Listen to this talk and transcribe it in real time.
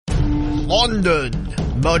London,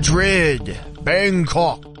 Madrid,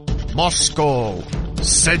 Bangkok, Moscow,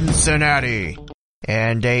 Cincinnati,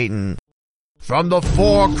 and Dayton. From the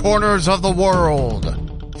four corners of the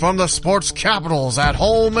world, from the sports capitals at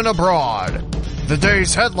home and abroad, the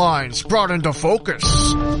day's headlines brought into focus,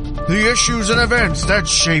 the issues and events that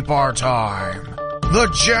shape our time, the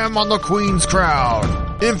gem on the Queen's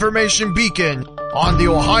Crown, information beacon on the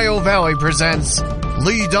Ohio Valley presents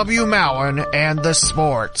Lee W. Mowen and the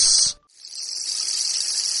Sports.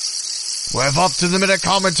 With up-to-the-minute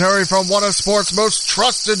commentary from one of sports' most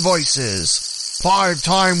trusted voices,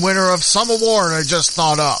 five-time winner of some award I just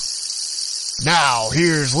thought up. Now,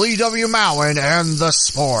 here's Lee W. Mowen and the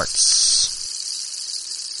Sports.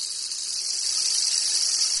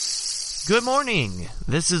 Good morning.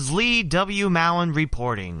 This is Lee W. Mowen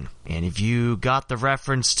reporting. And if you got the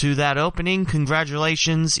reference to that opening,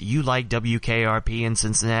 congratulations, you like WKRP in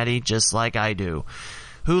Cincinnati just like I do.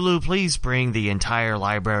 Hulu, please bring the entire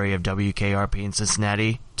library of WKRP in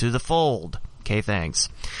Cincinnati to the fold. Okay, thanks.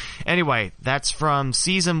 Anyway, that's from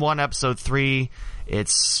Season 1, Episode 3.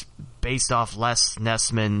 It's based off Les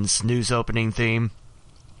Nessman's news opening theme,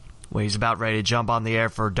 where he's about ready to jump on the air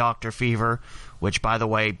for Dr. Fever, which, by the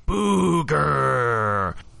way,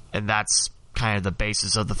 booger! And that's kind of the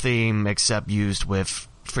basis of the theme, except used with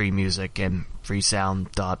free music and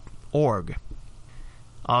freesound.org.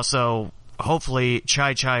 Also, hopefully,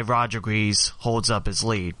 Chai Chai Rodriguez holds up his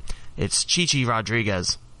lead. It's Chichi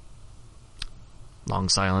Rodriguez. Long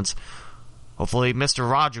silence. Hopefully, Mr.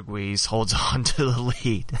 Rodriguez holds on to the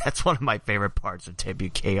lead. That's one of my favorite parts of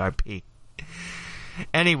WKRP.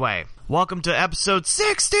 Anyway, welcome to episode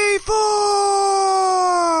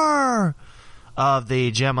 64 of the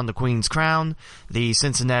Gem on the Queen's Crown, the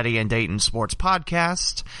Cincinnati and Dayton Sports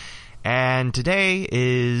Podcast. And today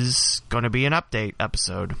is going to be an update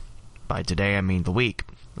episode. By today, I mean the week.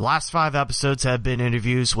 The last 5 episodes have been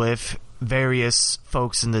interviews with various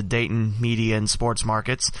folks in the Dayton media and sports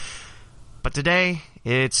markets. But today,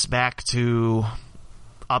 it's back to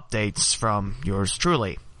updates from yours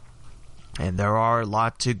truly. And there are a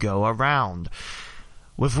lot to go around.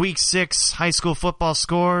 With Week 6 high school football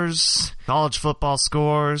scores, college football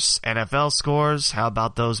scores, NFL scores, how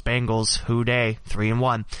about those Bengals? Who day?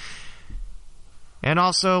 3-1. And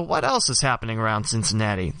also, what else is happening around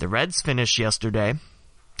Cincinnati? The Reds finished yesterday,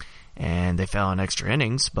 and they fell in extra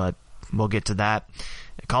innings, but we'll get to that.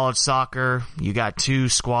 College soccer, you got 2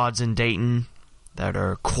 squads in Dayton that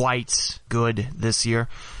are quite good this year.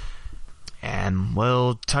 And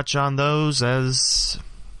we'll touch on those as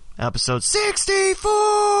episode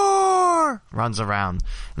 64 runs around.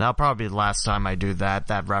 And that'll probably be the last time I do that.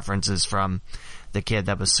 That reference is from the kid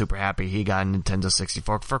that was super happy he got a Nintendo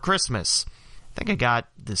 64 for Christmas. I think I got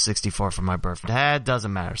the 64 for my birthday. It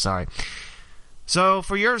doesn't matter, sorry. So,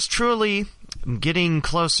 for yours truly, I'm getting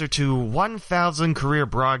closer to 1,000 career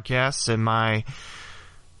broadcasts in my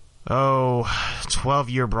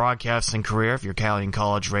 12-year broadcasting career, if you're counting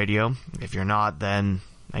college radio. If you're not, then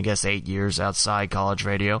I guess 8 years outside college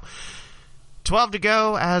radio. 12 to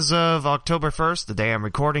go as of October 1st, the day I'm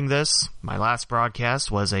recording this. My last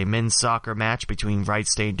broadcast was a men's soccer match between Wright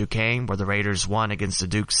State and Duquesne, where the Raiders won against the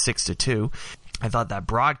Dukes 6-2. I thought that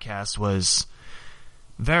broadcast was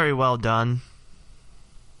very well done.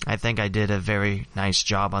 I think I did a very nice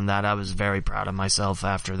job on that. I was very proud of myself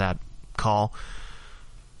after that call.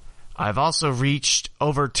 I've also reached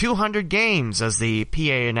over 200 games as the PA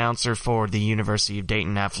announcer for the University of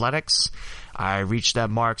Dayton Athletics. I reached that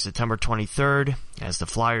mark September 23rd as the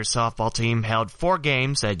Flyers softball team held 4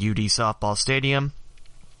 games at UD Softball Stadium,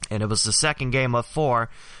 and it was the second game of 4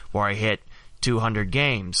 where I hit 200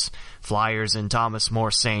 games. Flyers and Thomas More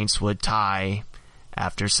Saints would tie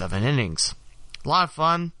after 7 innings. A lot of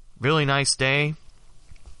fun, really nice day,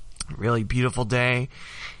 really beautiful day.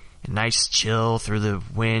 A nice chill through the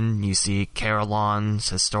wind. You see Carillon's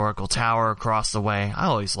historical tower across the way. I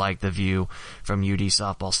always like the view from UD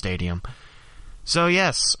Softball Stadium. So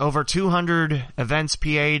yes, over 200 events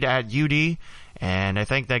PA'd at UD, and I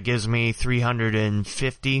think that gives me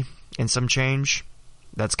 350 and some change.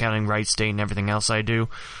 That's counting Wright State and everything else I do.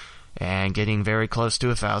 And getting very close to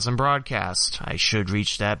 1,000 broadcasts. I should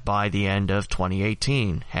reach that by the end of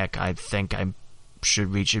 2018. Heck, I think I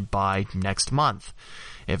should reach it by next month,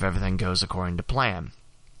 if everything goes according to plan.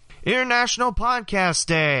 International Podcast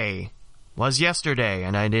Day was yesterday,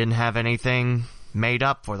 and I didn't have anything made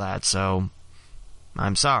up for that, so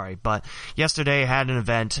I'm sorry. But yesterday I had an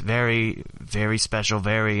event, very, very special,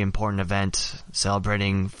 very important event,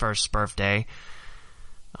 celebrating first birthday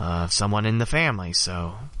of someone in the family,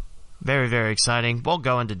 so very, very exciting. Won't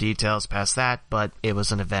go into details past that, but it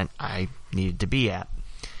was an event I needed to be at.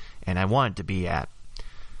 and I wanted to be at.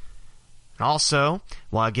 And also,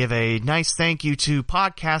 want to give a nice thank you to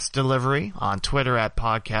Podcast Delivery on Twitter at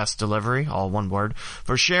Podcast Delivery, all one word,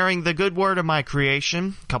 for sharing the good word of my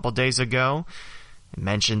creation a couple days ago. I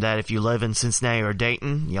mentioned that if you live in Cincinnati or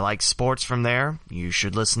Dayton, you like sports from there, you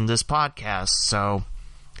should listen to this podcast. So,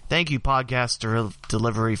 thank you, Podcast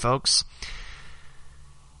Delivery folks.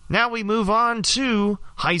 Now we move on to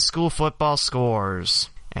high school football scores,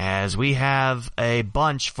 as we have a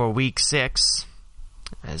bunch for week 6,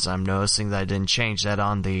 as I'm noticing that I didn't change that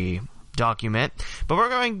on the document, but we're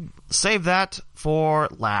going to save that for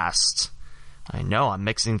last. I know I'm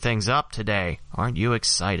mixing things up today. Aren't you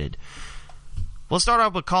excited? We'll start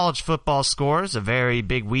off with college football scores, a very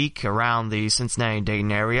big week around the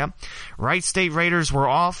Cincinnati-Dayton area. Wright State Raiders were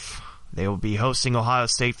off. They will be hosting Ohio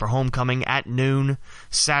State for homecoming at noon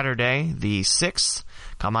Saturday, the 6th.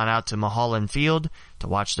 Come on out to Mulholland Field to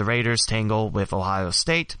watch the Raiders tangle with Ohio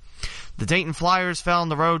State. The Dayton Flyers fell on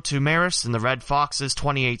the road to Marist in the Red Foxes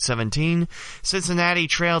 28-17. Cincinnati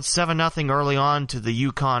trailed 7-0 early on to the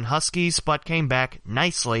Yukon Huskies, but came back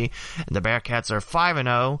nicely, and the Bearcats are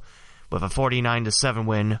 5-0 with a 49-7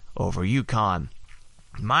 win over Yukon.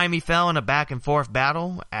 Miami fell in a back-and-forth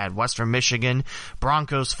battle at Western Michigan.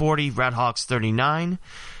 Broncos 40, Redhawks 39.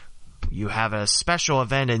 You have a special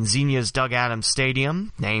event in Xenia's Doug Adams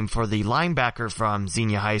Stadium, named for the linebacker from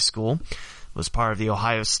Xenia High School. Was part of the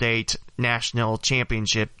Ohio State National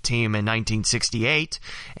Championship team in 1968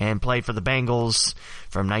 and played for the Bengals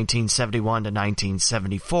from 1971 to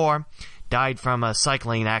 1974. Died from a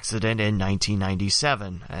cycling accident in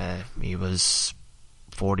 1997. He was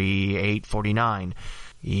 48, 49.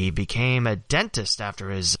 He became a dentist after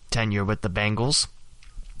his tenure with the Bengals.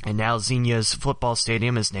 And now Xenia's football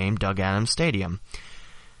stadium is named Doug Adams Stadium.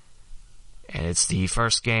 And it's the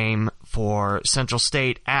first game for Central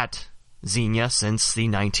State at Xenia since the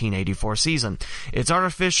 1984 season. It's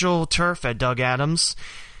artificial turf at Doug Adams,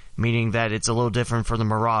 meaning that it's a little different for the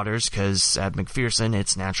Marauders, because at McPherson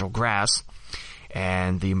it's natural grass.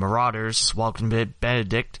 And the Marauders welcomed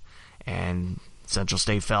Benedict, and Central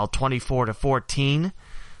State fell 24-14.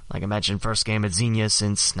 Like I mentioned, first game at Xenia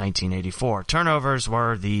since 1984. Turnovers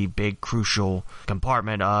were the big crucial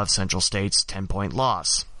compartment of Central State's 10-point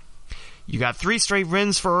loss. You got 3 straight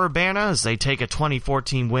wins for Urbana as they take a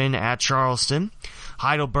 2014 win at Charleston.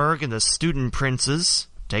 Heidelberg and the Student Princes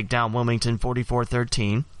take down Wilmington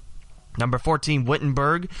 44-13. Number 14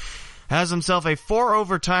 Wittenberg has himself a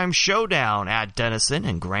 4-overtime showdown at Denison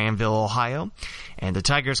in Granville, Ohio. And the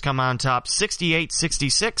Tigers come on top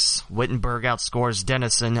 68-66. Wittenberg outscores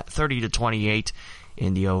Denison 30-28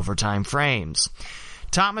 in the overtime frames.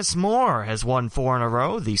 Thomas More has won 4 in a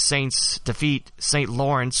row. The Saints defeat St.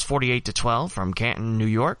 Lawrence 48-12 from Canton, New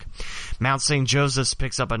York. Mount St. Joseph's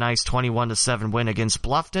picks up a nice 21-7 win against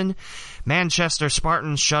Bluffton. Manchester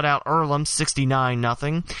Spartans shut out Earlham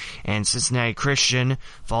 69-0. And Cincinnati Christian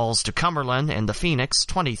falls to Cumberland and the Phoenix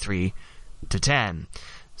 23-10.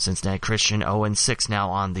 Cincinnati Christian 0-6 now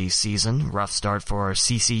on the season. Rough start for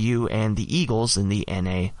CCU and the Eagles in the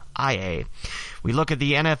NAIA. We look at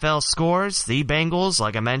the NFL scores. The Bengals,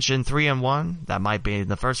 like I mentioned, 3-1. That might be in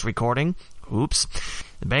the first recording. Oops.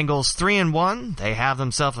 The Bengals 3-1. They have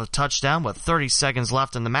themselves a touchdown with 30 seconds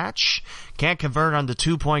left in the match. Can't convert on the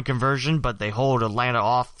 2-point conversion, but they hold Atlanta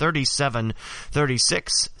off 37-36.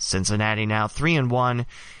 Cincinnati now 3-1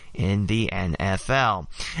 in the NFL.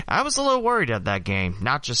 I was a little worried at that game,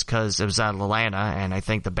 not just because it was at Atlanta, and I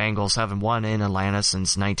think the Bengals haven't won in Atlanta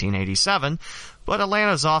since 1987, but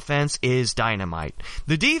Atlanta's offense is dynamite.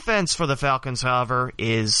 The defense for the Falcons, however,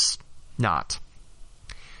 is not.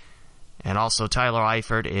 And also Tyler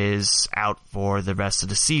Eifert is out for the rest of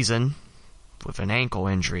the season with an ankle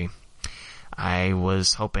injury. I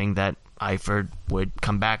was hoping that Eifert would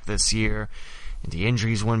come back this year and the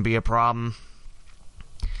injuries wouldn't be a problem.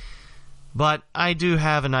 But I do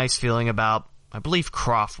have a nice feeling about, I believe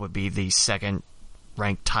Croft would be the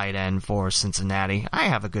second-ranked tight end for Cincinnati. I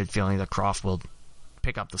have a good feeling that Croft will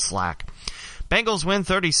pick up the slack. Bengals win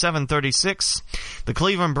 37-36. The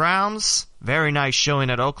Cleveland Browns, very nice showing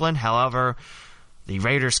at Oakland. However, the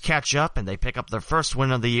Raiders catch up and they pick up their first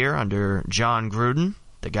win of the year under John Gruden,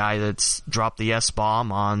 the guy that's dropped the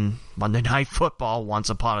S-bomb on Monday Night Football once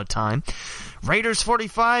upon a time. Raiders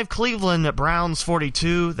 45, Cleveland Browns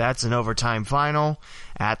 42. That's an overtime final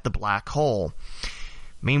at the Black Hole.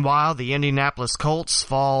 Meanwhile, the Indianapolis Colts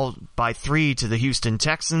fall by 3 to the Houston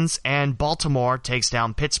Texans, and Baltimore takes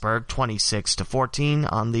down Pittsburgh 26-14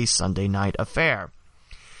 on the Sunday night affair.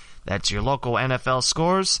 That's your local NFL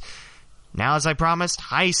scores. Now, as I promised,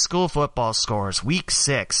 high school football scores, week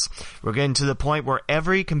 6. We're getting to the point where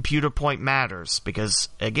every computer point matters because,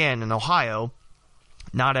 again, in Ohio,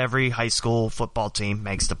 not every high school football team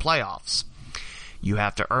makes the playoffs. You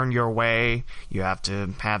have to earn your way, you have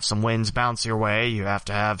to have some wins bounce your way, you have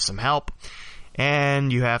to have some help,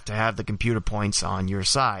 and you have to have the computer points on your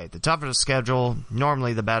side. The tougher the schedule,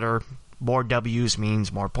 normally the better. More W's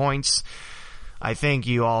means more points. I think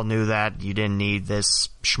you all knew that. You didn't need this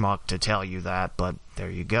schmuck to tell you that, but there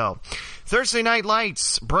you go. Thursday Night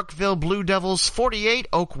Lights, Brookville Blue Devils 48,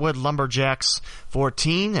 Oakwood Lumberjacks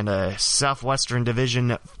 14 in a Southwestern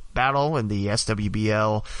Division battle in the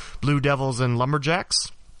SWBL Blue Devils and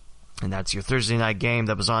Lumberjacks. And that's your Thursday night game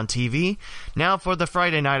that was on TV. Now for the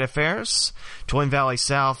Friday night affairs. Twin Valley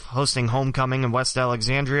South hosting Homecoming in West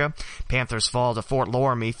Alexandria. Panthers fall to Fort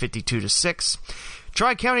Loramie 52-6.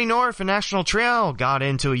 Tri-County North and National Trail got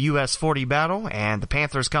into a US 40 battle, and the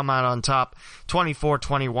Panthers come out on top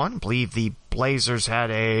 24-21. I believe the Blazers had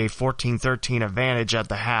a 14-13 advantage at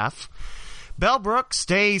the half. Bellbrook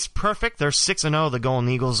stays perfect. They're 6-0, the Golden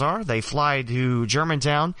Eagles are. They fly to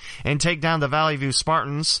Germantown and take down the Valley View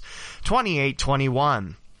Spartans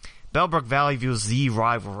 28-21. Bellbrook Valley View is the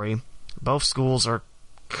rivalry. Both schools are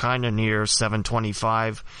kind of near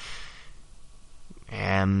 725.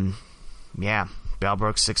 And, yeah,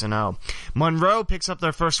 Bellbrook 6-0. Monroe picks up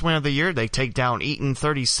their first win of the year. They take down Eaton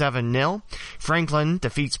 37-0. Franklin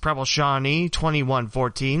defeats Preble Shawnee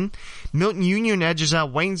 21-14. Milton Union edges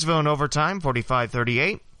out Waynesville in overtime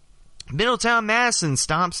 45-38. Middletown Madison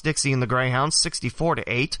stomps Dixie and the Greyhounds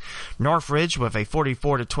 64-8. Northridge with a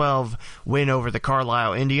 44-12 win over the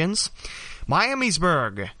Carlisle Indians.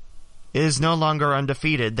 Miamisburg is no longer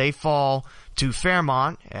undefeated. They fall to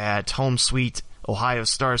Fairmont at home sweet Ohio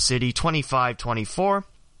Star City, 25-24.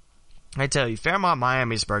 I tell you,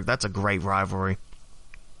 Fairmont-Miamisburg, that's a great rivalry.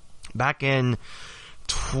 Back in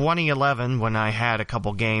 2011, when I had a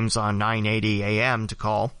couple games on 980 AM to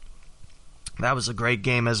call, that was a great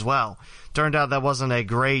game as well. Turned out that wasn't a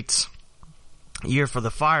great year for the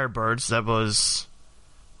Firebirds. Was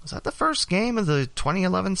that the first game of the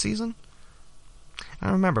 2011 season? I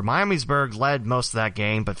don't remember. Miamisburg led most of that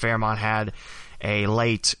game, but Fairmont had a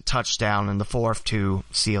late touchdown in the fourth to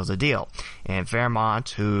seal the deal. And Fairmont,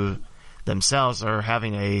 who themselves are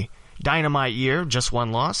having a dynamite year, just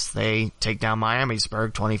one loss, they take down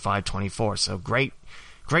Miamisburg 25-24. So great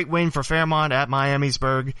win for Fairmont at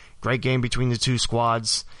Miamisburg. Great game between the two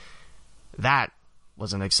squads. That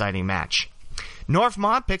was an exciting match.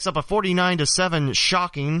 Northmont picks up a 49-7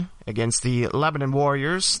 shocking against the Lebanon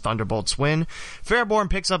Warriors. Thunderbolts win. Fairborn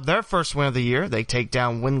picks up their first win of the year. They take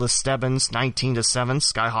down winless Stebbins 19-7.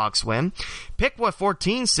 Skyhawks win. Piqua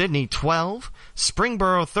 14, Sydney 12.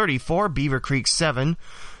 Springboro 34, Beaver Creek 7.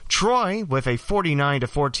 Troy with a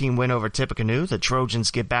 49-14 win over Tippecanoe. The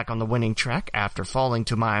Trojans get back on the winning track after falling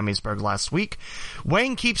to Miamisburg last week.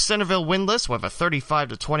 Wayne keeps Centerville winless with a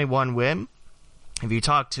 35-21 win. If you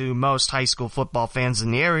talk to most high school football fans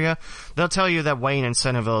in the area, they'll tell you that Wayne and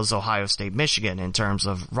Centerville is Ohio State, Michigan in terms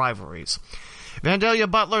of rivalries. Vandalia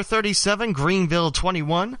Butler 37, Greenville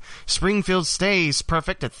 21. Springfield stays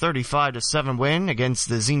perfect at 35-7 win against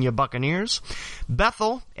the Xenia Buccaneers.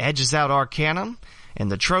 Bethel edges out Arcanum,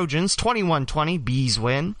 and the Trojans 21-20 Bees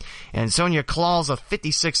win. And Sonia claws a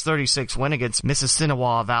 56-36 win against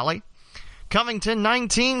Mississinewa Valley. Covington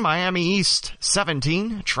 19, Miami East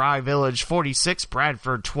 17, Tri-Village 46,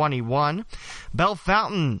 Bradford 21.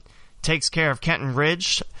 Bellefontaine takes care of Kenton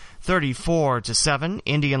Ridge 34-7.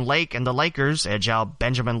 Indian Lake and the Lakers edge out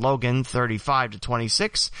Benjamin Logan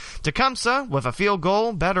 35-26. Tecumseh with a field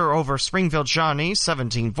goal better over Springfield Shawnee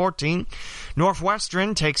 17-14.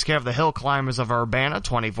 Northwestern takes care of the Hill Climbers of Urbana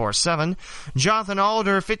 24-7. Jonathan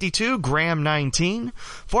Alder 52, Graham 19.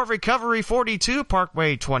 Fort Recovery 42,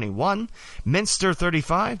 Parkway 21. Minster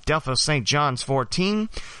 35, Delphos St. John's 14.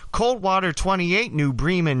 Coldwater 28, New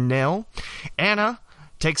Bremen 0. Anna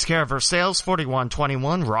takes care of her sales,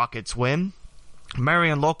 41-21. Rockets win.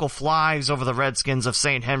 Marion Local flies over the Redskins of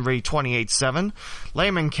St. Henry, 28-7.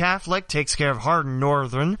 Lehman Catholic takes care of Hardin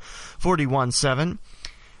Northern, 41-7.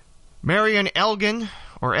 Marion Elgin,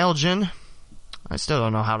 or Elgin, I still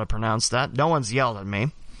don't know how to pronounce that. No one's yelled at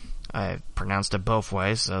me. I pronounced it both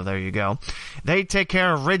ways, so there you go. They take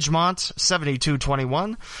care of Ridgemont,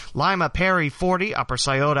 72-21. Lima Perry, 40. Upper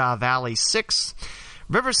Scioto Valley, 6.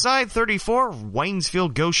 Riverside 34,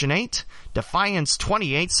 Waynesfield Goshen 8, Defiance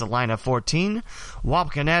 28, Salina 14,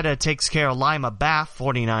 Wapakoneta takes care of Lima Bath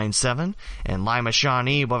 49-7, and Lima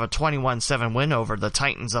Shawnee with a 21-7 win over the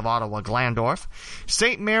Titans of Ottawa Glandorf.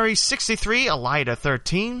 St. Mary's 63, Elida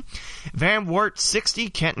 13, Van Wert 60,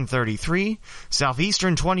 Kenton 33,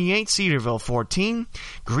 Southeastern 28, Cedarville 14,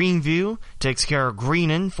 Greenview takes care of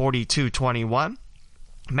Greenon 42-21.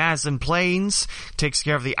 Madison Plains takes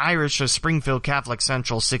care of the Irish of Springfield Catholic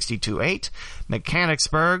Central 62-8.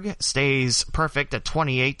 Mechanicsburg stays perfect at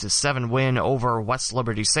 28-7 win over West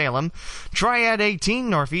Liberty Salem. Triad 18,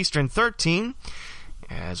 Northeastern 13.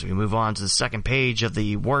 As we move on to the second page of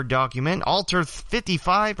the Word document, Alter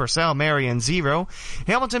 55, Purcell Marion 0.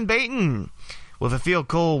 Hamilton Baton with a field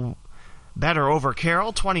goal better over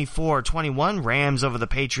Carroll, 24-21. Rams over the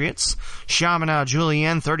Patriots. Chaminade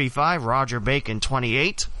Julienne, 35. Roger Bacon,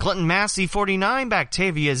 28. Clinton Massey, 49.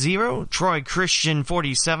 Bactavia, 0. Troy Christian,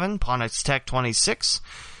 47. Ponix Tech, 26.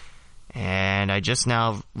 And I just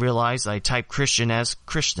now realized I typed Christian as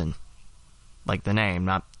Christian. Like the name,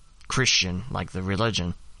 not Christian, like the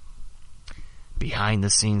religion.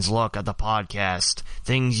 Behind-the-scenes look at the podcast.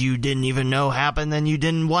 Things you didn't even know happened, then you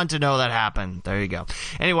didn't want to know that happened. There you go.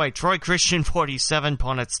 Anyway, Troy Christian, 47.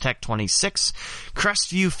 Ponix Tech, 26.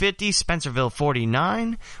 Crestview, 50. Spencerville,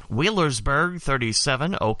 49. Wheelersburg,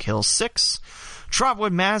 37. Oak Hill, 6.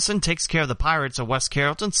 Trotwood Madison takes care of the Pirates of West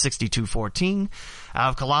Carrollton, 62-14. Out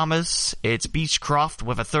of Columbus, it's Beechcroft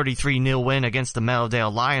with a 33-0 win against the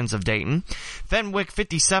Meadowdale Lions of Dayton. Fenwick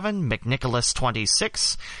 57, McNicholas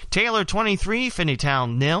 26. Taylor 23,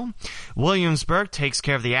 Finneytown 0. Williamsburg takes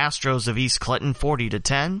care of the Astros of East Clinton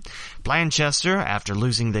 40-10. Blanchester, after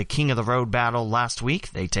losing the King of the Road battle last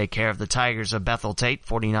week, they take care of the Tigers of Bethel Tate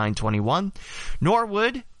 49-21.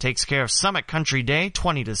 Norwood takes care of Summit Country Day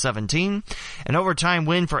 20-17. An overtime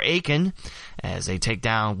win for Aiken as they take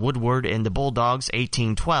down Woodward and the Bulldogs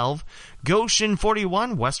 18-12. Goshen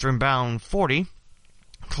 41, Western Bound 40.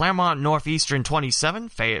 Claremont Northeastern 27,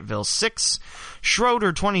 Fayetteville 6.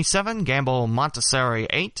 Schroeder 27, Gamble Montessori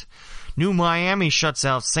 8. New Miami shuts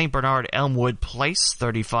out St. Bernard Elmwood Place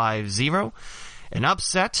 35-0. An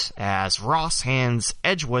upset as Ross hands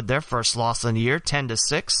Edgewood their first loss in the year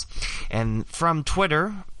 10-6. And from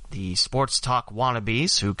Twitter, the Sports Talk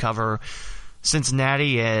wannabes who cover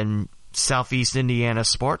Cincinnati and Southeast Indiana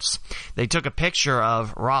sports, they took a picture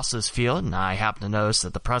of Ross's field, and I happened to notice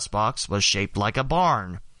that the press box was shaped like a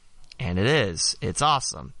barn. And it is. It's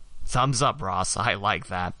awesome. Thumbs up, Ross. I like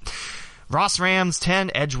that. Ross Rams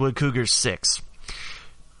 10, Edgewood Cougars 6.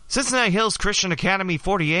 Cincinnati Hills Christian Academy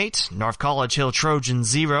 48, North College Hill Trojans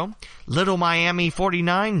 0. Little Miami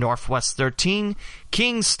 49, Northwest 13.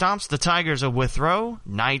 Kings stomps the Tigers of Withrow.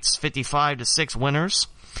 Knights 55-6 winners.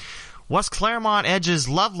 West Claremont edges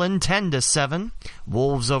Loveland 10-7.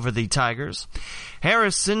 Wolves over the Tigers.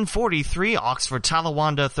 Harrison 43, Oxford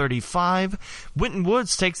Talawanda 35. Winton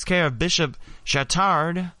Woods takes care of Bishop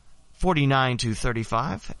Chatard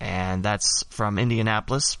 49-35, and that's from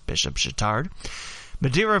Indianapolis, Bishop Chatard.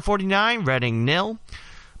 Madeira 49, Reading 0.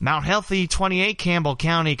 Mount Healthy 28, Campbell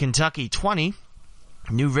County, Kentucky 20.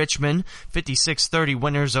 New Richmond 56-30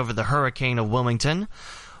 winners over the Hurricane of Wilmington.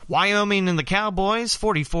 Wyoming and the Cowboys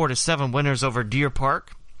 44-7 winners over Deer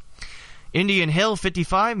Park. Indian Hill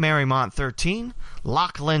 55, Marymount 13.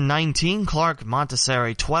 Lachlan 19, Clark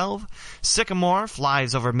Montessori 12. Sycamore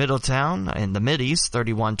flies over Middletown in the Middies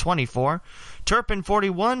 31-24. Turpin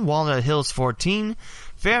 41, Walnut Hills 14.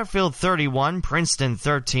 Fairfield 31, Princeton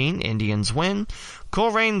 13, Indians win.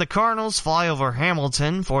 Coleraine the Cardinals fly over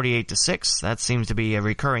Hamilton 48-6. That seems to be a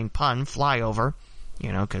recurring pun, flyover,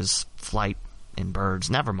 because flight in birds,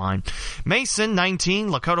 never mind. Mason 19,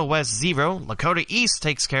 Lakota West 0. Lakota East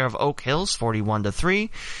takes care of Oak Hills 41-3.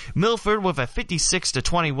 Milford with a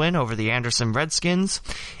 56-20 win over the Anderson Redskins.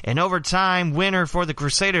 An overtime winner for the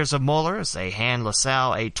Crusaders of Moeller as they hand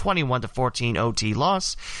LaSalle a 21-14 OT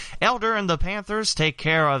loss. Elder and the Panthers take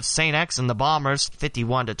care of St. X and the Bombers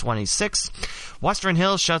 51-26. Western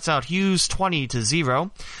Hills shuts out Hughes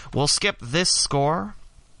 20-0. We'll skip this score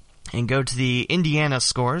and go to the Indiana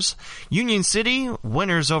scores. Union City,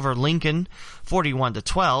 winners over Lincoln,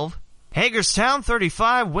 41-12. Hagerstown,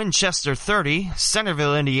 35. Winchester, 30.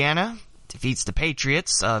 Centerville, Indiana, defeats the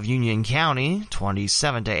Patriots of Union County,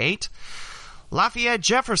 27-8. Lafayette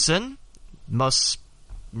Jefferson, most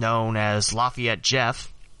known as Lafayette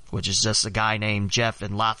Jeff, which is just a guy named Jeff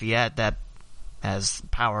in Lafayette that has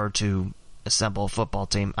power to assemble a football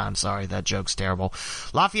team. I'm sorry, that joke's terrible.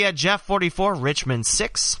 Lafayette Jeff, 44. Richmond,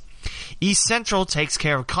 6. East Central takes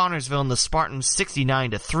care of Connorsville and the Spartans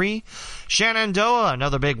 69-3. Shenandoah,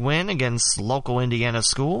 another big win against local Indiana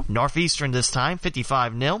school. Northeastern this time,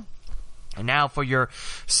 55-0. And now for your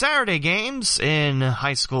Saturday games in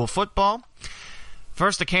high school football.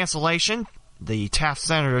 First, a cancellation. The Taft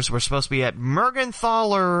Senators were supposed to be at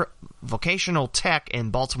Mergenthaler Vocational Tech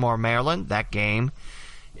in Baltimore, Maryland. That game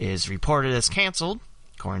is reported as canceled,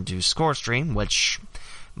 according to ScoreStream, which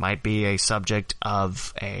might be a subject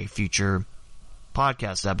of a future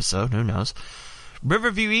podcast episode. Who knows?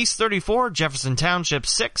 Riverview East 34, Jefferson Township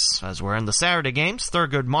 6, as we're in the Saturday games.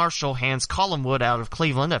 Thurgood Marshall hands Collinwood out of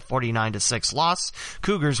Cleveland at 49-6 loss.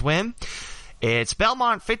 Cougars win. It's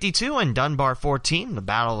Belmont 52 and Dunbar 14, the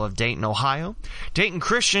Battle of Dayton, Ohio. Dayton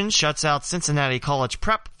Christian shuts out Cincinnati College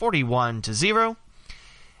Prep 41-0.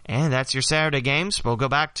 And that's your Saturday games. We'll go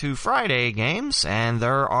back to Friday games, and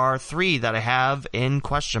there are 3 that I have in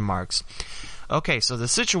question marks. Okay, so the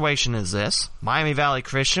situation is this. Miami Valley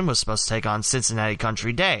Christian was supposed to take on Cincinnati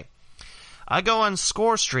Country Day. I go on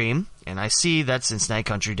ScoreStream, and I see that Cincinnati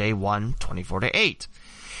Country Day won 24-8.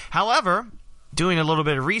 However, doing a little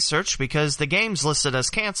bit of research, because the game's listed as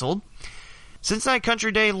canceled, Cincinnati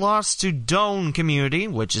Country Day lost to Doane Community,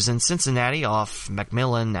 which is in Cincinnati off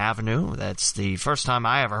McMillan Avenue. That's the first time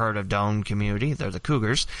I ever heard of Doane Community. They're the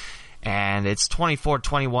Cougars. And it's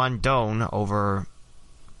 24-21 Doane over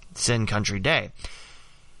Cin Country Day.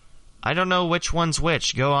 I don't know which one's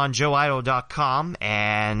which. Go on joeidle.com,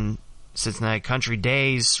 and Cincinnati Country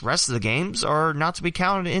Day's rest of the games are not to be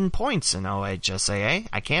counted in points in OHSAA.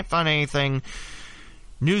 I can't find anything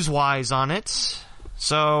news-wise on it.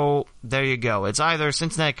 So, there you go. It's either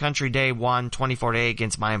Cincinnati Country Day won 24-8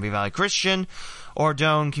 against Miami Valley Christian, or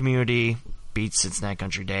Doane Community beats Cincinnati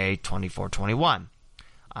Country Day 24-21.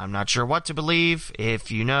 I'm not sure what to believe. If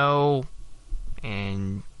you know,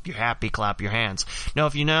 and you're happy, clap your hands. No,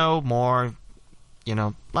 if you know more,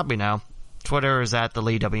 let me know. Twitter is at the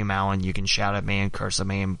Lee W. Mallon. You can shout at me and curse at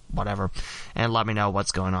me and whatever, and let me know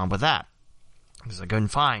what's going on with that, because I couldn't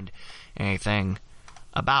find anything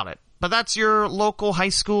about it. But that's your local high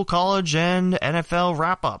school, college, and NFL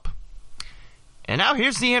wrap-up. And now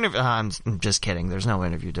here's the interview. I'm just kidding. There's no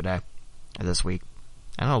interview today, this week.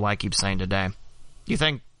 I don't know why I keep saying today. You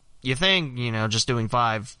think, just doing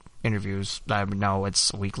 5 interviews, I would know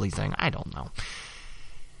it's a weekly thing. I don't know.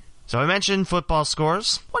 So I mentioned football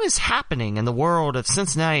scores. What is happening in the world of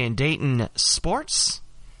Cincinnati and Dayton sports?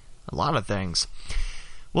 A lot of things.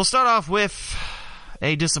 We'll start off with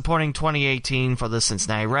a disappointing 2018 for the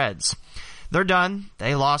Cincinnati Reds. They're done.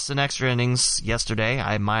 They lost in extra innings yesterday.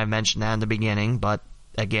 I might have mentioned that in the beginning, but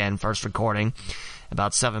again, first recording,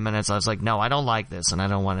 about 7 minutes, I was like, no, I don't like this, and I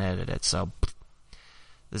don't want to edit it. So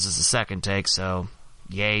this is the second take, so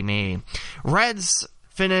yay me. Reds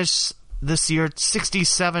finish this year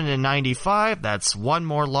 67-95. That's one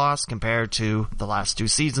more loss compared to the last 2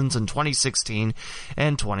 seasons in 2016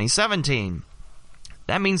 and 2017.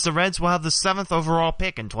 That means the Reds will have the 7th overall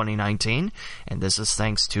pick in 2019, and this is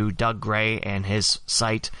thanks to Doug Gray and his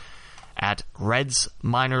site at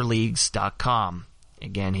redsminorleagues.com.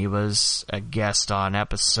 Again, he was a guest on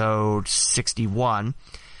episode 61,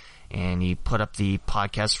 and he put up the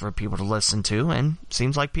podcast for people to listen to, and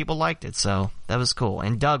seems like people liked it, so that was cool.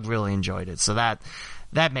 And Doug really enjoyed it, so that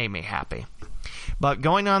made me happy. But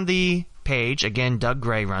going on the page, again, Doug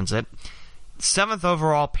Gray runs it, 7th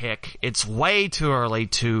overall pick, it's way too early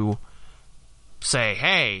to say,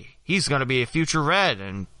 hey, he's going to be a future Red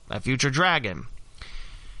and a future Dragon.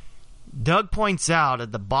 Doug points out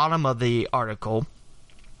at the bottom of the article,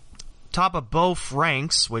 top of both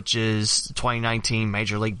ranks, which is the 2019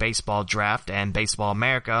 Major League Baseball draft and Baseball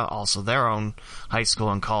America, also their own high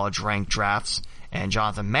school and college ranked drafts, and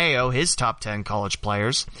Jonathan Mayo, his top 10 college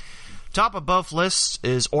players. Top of both lists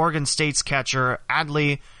is Oregon State's catcher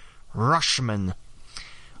Adley Rutschman.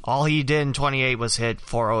 All he did in 28 was hit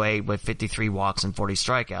 .408 with 53 walks and 40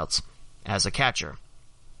 strikeouts as a catcher.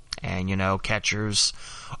 And, catchers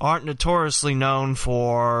aren't notoriously known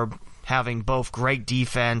for having both great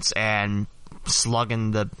defense and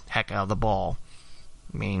slugging the heck out of the ball.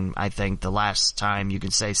 I mean, I think the last time you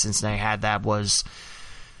could say Cincinnati had that was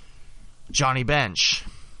Johnny Bench.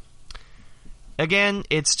 Again,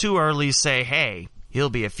 it's too early to say, hey, he'll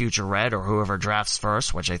be a future Red or whoever drafts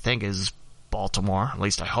first, which I think is Baltimore. At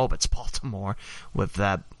least I hope it's Baltimore with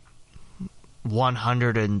that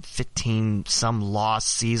 115-some loss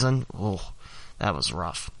season. Oh, that was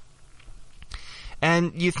rough.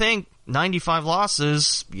 And you think 95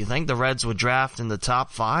 losses, you think the Reds would draft in the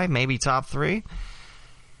top 5, maybe top 3?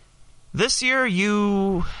 This year,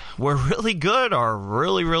 you were really good or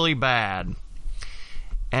really, really bad.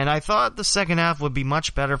 And I thought the second half would be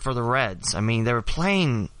much better for the Reds. I mean, they were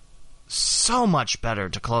playing so much better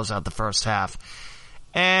to close out the first half.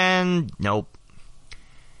 And nope.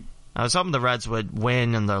 I was hoping the Reds would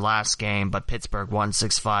win in their last game, but Pittsburgh won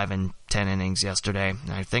 6-5 in 10 innings yesterday.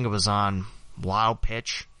 And I think it was on wild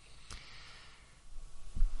pitch.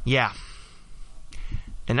 Yeah.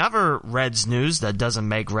 In other Reds news that doesn't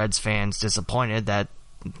make Reds fans disappointed, that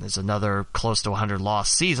is another close to 100 loss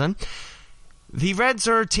season, the Reds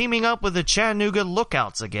are teaming up with the Chattanooga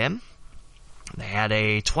Lookouts again. They had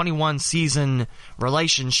a 21-season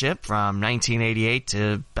relationship from 1988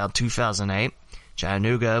 to about 2008.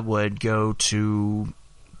 Chattanooga would go to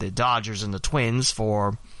the Dodgers and the Twins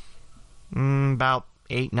for about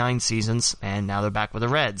 8-9 seasons, and now they're back with the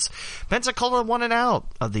Reds. Pensacola won it out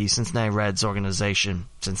of the Cincinnati Reds organization.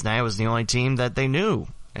 Cincinnati was the only team that they knew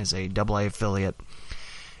as a AA affiliate.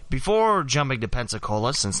 Before jumping to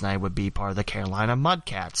Pensacola, Cincinnati would be part of the Carolina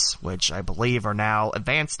Mudcats, which I believe are now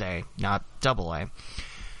Advanced A, not AA.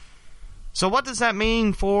 So what does that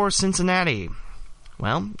mean for Cincinnati?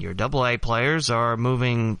 Well, your AA players are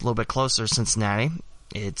moving a little bit closer to Cincinnati.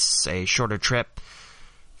 It's a shorter trip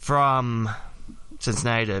from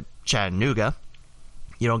Cincinnati to Chattanooga.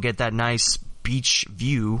 You don't get that nice beach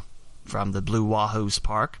view from the Blue Wahoos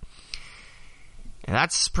Park. And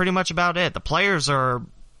that's pretty much about it. The players are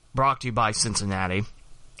brought to you by Cincinnati,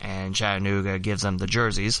 and Chattanooga gives them the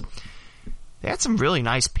jerseys. They had some really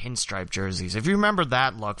nice pinstripe jerseys. If you remember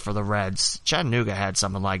that look for the Reds, Chattanooga had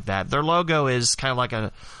something like that. Their logo is kind of like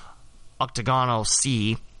an octagonal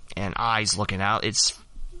C and eyes looking out. It's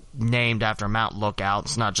named after Mount Lookout.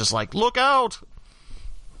 It's not just like, look out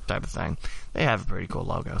type of thing. They have a pretty cool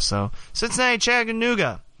logo. So, Cincinnati,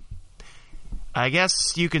 Chattanooga. I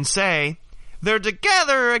guess you can say they're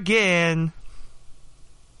together again.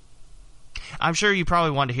 I'm sure you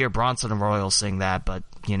probably want to hear Bronson and Royal sing that, but,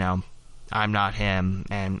 you know, I'm not him,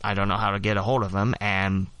 and I don't know how to get a hold of him,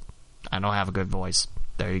 and I don't have a good voice.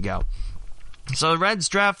 There you go. So the Reds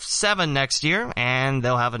draft 7 next year, and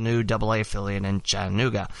they'll have a new AA affiliate in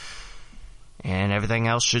Chattanooga. And everything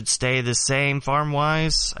else should stay the same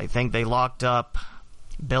farm-wise. I think they locked up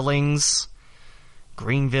Billings,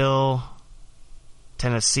 Greenville,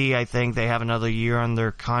 Tennessee. I think they have another year on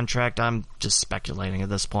their contract. I'm just speculating at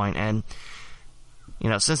this point, and you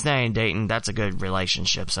know, Cincinnati and Dayton, that's a good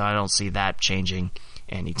relationship, so I don't see that changing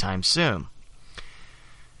anytime soon.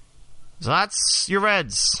 So that's your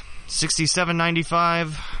Reds.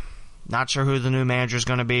 67-95. Not sure who the new manager is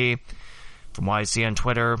going to be. From what I see on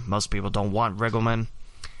Twitter, most people don't want Riggleman.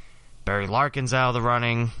 Barry Larkin's out of the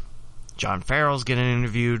running. John Farrell's getting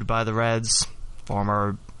interviewed by the Reds.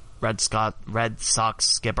 Former Red Sox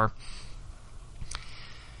skipper.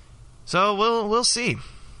 So we'll see.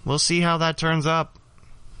 We'll see how that turns up.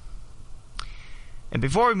 And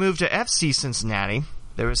before we move to FC Cincinnati,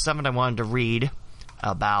 there was something I wanted to read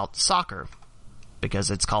about soccer, because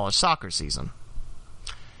it's college soccer season.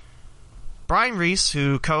 Brian Reese,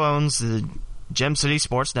 who co-owns the Gem City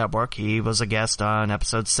Sports Network, he was a guest on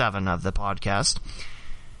episode 7 of the podcast.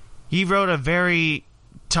 He wrote a very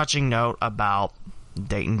touching note about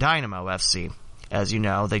Dayton Dynamo FC. As you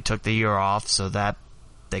know, they took the year off so that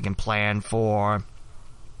they can plan for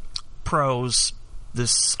pros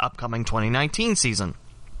this upcoming 2019 season.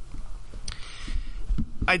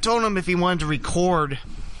 I told him if he wanted to record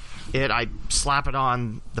it, I'd slap it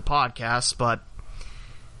on the podcast, but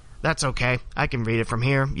that's okay. I can read it from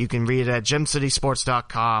here. You can read it at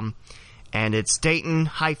gemcitysports.com, and it's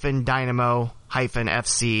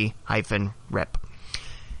Dayton-Dynamo-FC-RIP.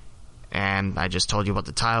 And I just told you what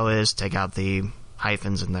the title is. Take out the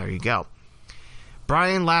hyphens, and there you go.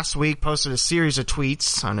 Brian last week posted a series of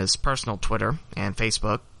tweets on his personal Twitter and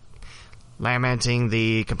Facebook lamenting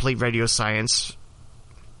the complete radio silence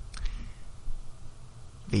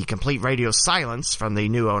from the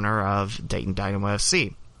new owner of Dayton Dynamo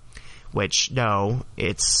FC. Which, no,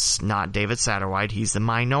 it's not David Satterwhite. He's the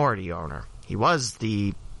minority owner. He was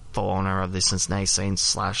the full owner of the Cincinnati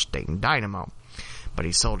Saints / Dayton Dynamo. But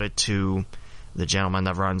he sold it to the gentleman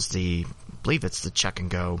that runs I believe it's the Check and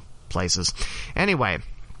Go places. Anyway,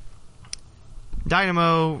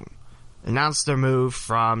 Dynamo announced their move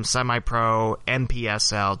from semi-pro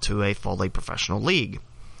MPSL to a fully professional league.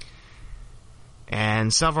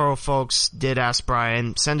 And several folks did ask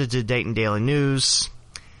Brian, send it to Dayton Daily News,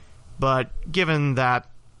 but given that,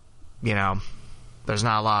 you know, there's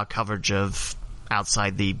not a lot of coverage of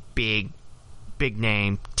outside the big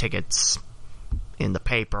name tickets in the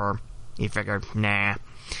paper, he figured, nah.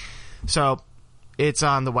 So, it's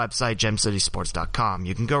on the website, gemcitysports.com.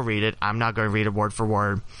 You can go read it. I'm not going to read it word for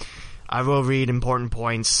word. I will read important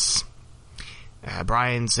points.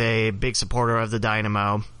 Brian's a big supporter of the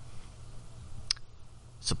Dynamo.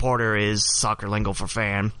 Supporter is soccer lingo for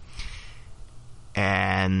fan.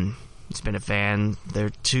 And he's been a fan their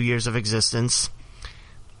 2 years of existence.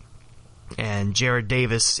 And Jared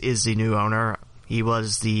Davis is the new owner. He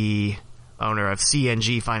was the owner of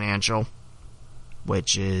CNG Financial,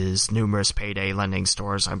 which is numerous payday lending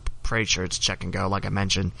stores. I'm pretty sure it's Check and Go, like I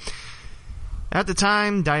mentioned. At the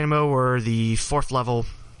time, Dynamo were the fourth level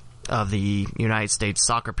of the United States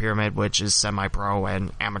soccer pyramid, which is semi-pro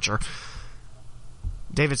and amateur.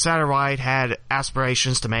 David Satterwhite had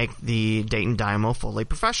aspirations to make the Dayton Dynamo fully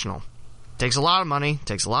professional. Takes a lot of money,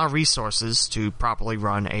 takes a lot of resources to properly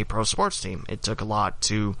run a pro sports team. It took a lot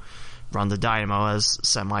to run the Dynamo as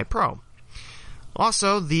semi-pro.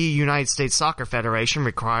 Also, the United States Soccer Federation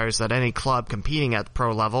requires that any club competing at the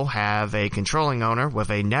pro level have a controlling owner with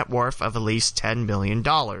a net worth of at least $10 million.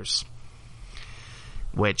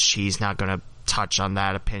 Which he's not going to touch on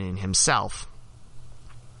that opinion himself.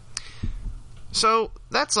 So,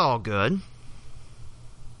 that's all good.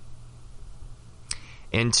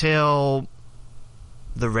 Until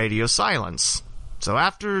the radio silence. So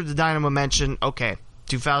after the Dynamo mentioned, okay,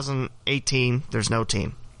 2018, there's no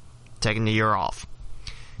team. Taking the year off.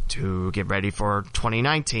 To get ready for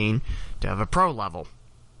 2019 to have a pro level.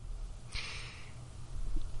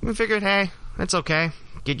 We figured, hey, that's okay.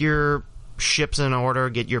 Get your ships in order,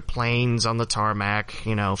 get your planes on the tarmac,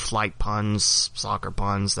 flight puns, soccer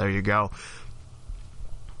puns, there you go.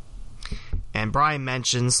 And Brian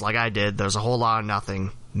mentions, like I did, there's a whole lot of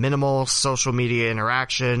nothing. Minimal social media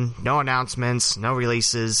interaction, no announcements, no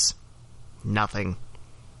releases, nothing.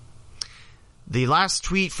 The last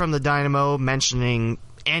tweet from the Dynamo mentioning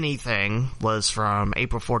anything was from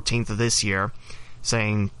April 14th of this year,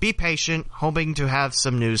 saying, be patient, hoping to have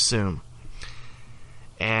some news soon.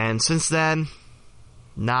 And since then,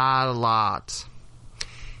 not a lot.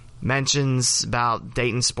 Mentions about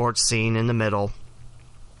Dayton sports scene in the middle.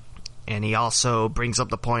 And he also brings up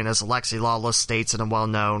the point, as Alexi Lawless states in a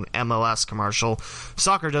well-known MLS commercial,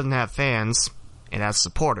 soccer doesn't have fans, it has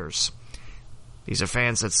supporters. These are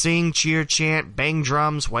fans that sing, cheer, chant, bang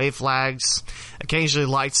drums, wave flags, occasionally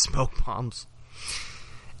light smoke bombs,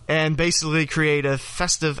 and basically create a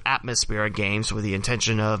festive atmosphere at games with the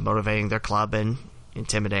intention of motivating their club and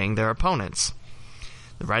intimidating their opponents.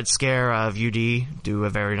 The Red Scare of UD do a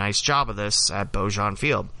very nice job of this at Beaujon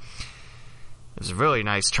Field. It was a really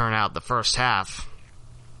nice turnout the first half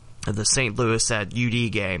of the St. Louis at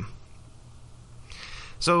UD game.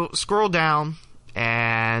 So scroll down,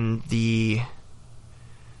 and the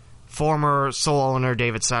former sole owner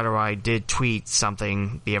David Satterwhite did tweet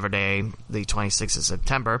something the other day, the 26th of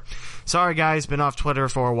September. Sorry guys, been off Twitter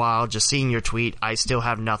for a while, just seeing your tweet, I still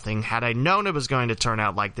have nothing. Had I known it was going to turn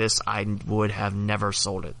out like this, I would have never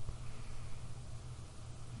sold it.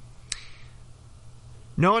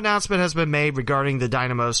 No announcement has been made regarding the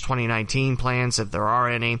Dynamo's 2019 plans, if there are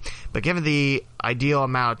any, but given the ideal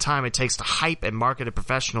amount of time it takes to hype and market a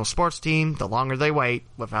professional sports team, the longer they wait,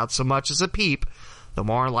 without so much as a peep, the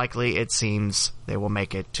more likely it seems they will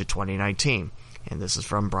make it to 2019. And this is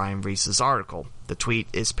from Brian Reese's article. The tweet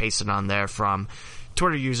is pasted on there from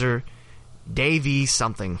Twitter user Davey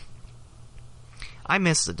something. I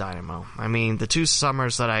miss the Dynamo. I mean, the 2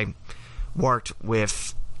 summers that I worked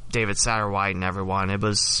with David Satterwhite and everyone, it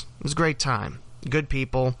was a great time. Good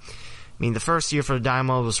people. I mean, the first year for the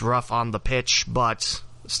Dynamo was rough on the pitch, but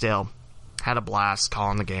still, had a blast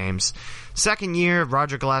calling the games. Second year,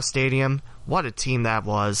 Roger Glass Stadium, what a team that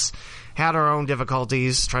was. Had our own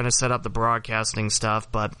difficulties trying to set up the broadcasting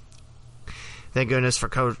stuff, but thank goodness for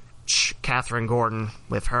Coach Catherine Gordon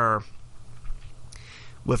with her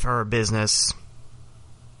business,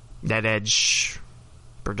 Net Edge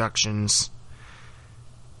Productions.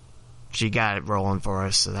 She got it rolling for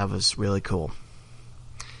us, so that was really cool.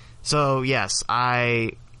 So, yes,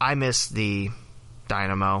 I miss the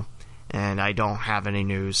Dynamo, and I don't have any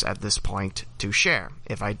news at this point to share.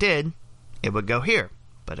 If I did, it would go here,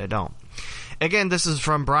 but I don't. Again, this is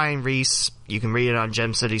from Brian Reese. You can read it on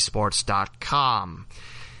GemCitySports.com.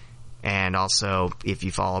 And also, if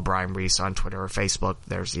you follow Brian Reese on Twitter or Facebook,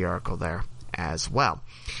 there's the article there as well.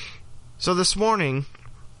 So this morning,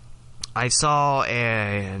 I saw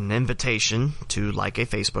an invitation to like a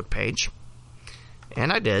Facebook page,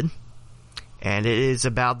 and I did, and it is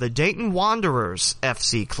about the Dayton Wanderers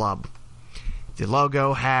FC Club. The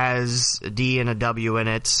logo has a D and a W in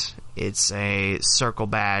it. It's a circle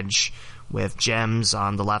badge with gems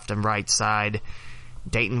on the left and right side.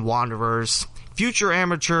 Dayton Wanderers, future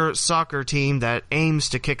amateur soccer team that aims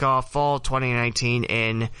to kick off fall 2019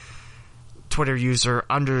 in Twitter user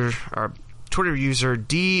Twitter user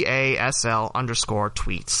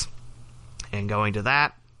DASL_tweets. And going to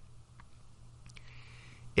that,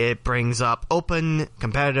 it brings up open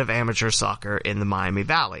competitive amateur soccer in the Miami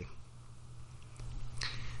Valley.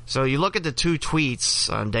 So you look at the two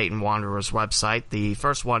tweets on Dayton Wanderers website. The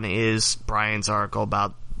first one is Brian's article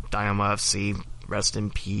about Dynamo FC, rest in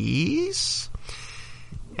peace.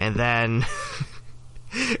 And then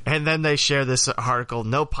they share this article,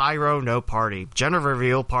 no pyro, no party. Gender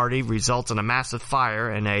reveal party results in a massive fire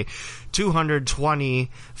and a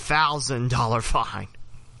 $220,000 fine.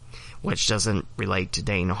 Which doesn't relate to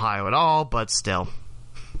Dayton, Ohio at all, but still.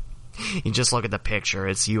 You just look at the picture,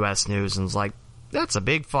 it's U.S. News, and it's like, that's a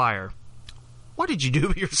big fire. What did you do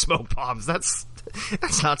with your smoke bombs? That's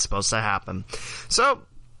not supposed to happen. So,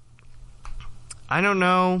 I don't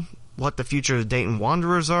know what the future of Dayton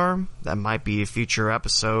Wanderers are. That might be a future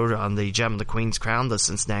episode on the Gem of the Queen's Crown, the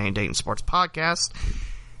Cincinnati and Dayton Sports Podcast.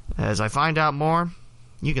 As I find out more,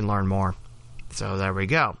 you can learn more. So there we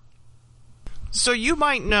go. So you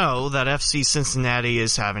might know that FC Cincinnati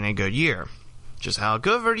is having a good year. Just how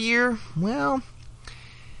good of a year? Well,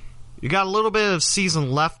 you got a little bit of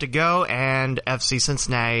season left to go, and FC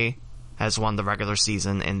Cincinnati has won the regular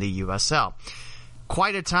season in the USL.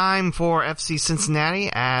 Quite a time for FC Cincinnati,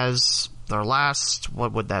 as their last,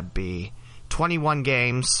 what would that be, 21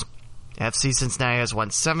 games. FC Cincinnati has won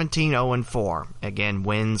 17-0-4. Again,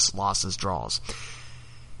 wins, losses, draws.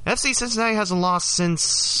 FC Cincinnati hasn't lost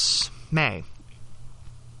since May.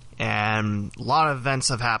 And a lot of events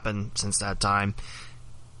have happened since that time.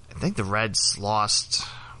 I think the Reds lost,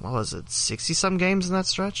 60-some games in that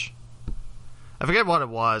stretch? I forget what it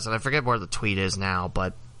was, and I forget where the tweet is now,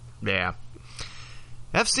 but yeah.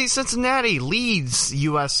 FC Cincinnati leads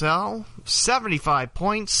USL, 75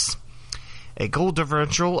 points, a goal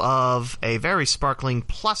differential of a very sparkling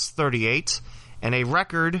plus 38, and a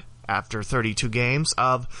record, after 32 games,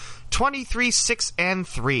 of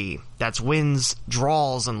 23-6-3. That's wins,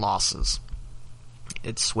 draws, and losses.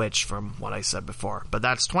 It switched from what I said before. But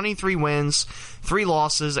that's 23 wins, 3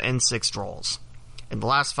 losses, and 6 draws. And the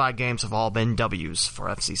last 5 games have all been W's for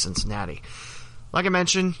FC Cincinnati. Like I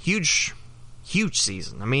mentioned, huge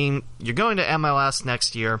season. I mean, you're going to MLS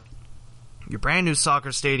next year. Your brand new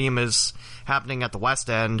soccer stadium is happening at the West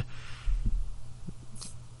End.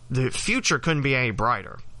 The future couldn't be any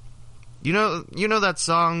brighter. You know that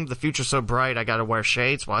song, The Future's So Bright, I Gotta Wear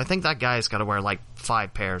Shades? Well, I think that guy's gotta wear like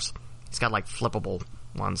 5 pairs. He's got like flippable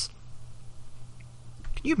ones.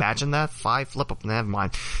 Can you imagine that? 5 flippable, never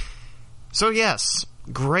mind. So yes,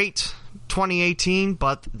 great 2018,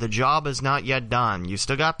 but the job is not yet done. You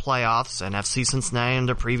still got playoffs, and FC Cincinnati in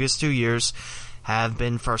the previous 2 years have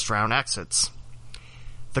been first round exits.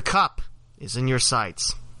 The Cup is in your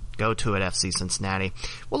sights. Go to it, FC Cincinnati.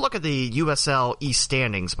 We'll look at the USL East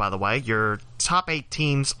standings, by the way. Your top 8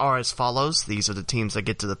 teams are as follows. These are the teams that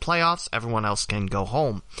get to the playoffs. Everyone else can go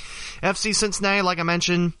home. FC Cincinnati, like I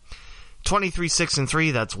mentioned,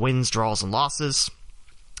 23-6-3. That's wins, draws, and losses.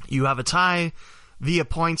 You have a tie via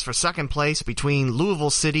points for second place between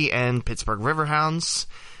Louisville City and Pittsburgh Riverhounds.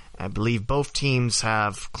 I believe both teams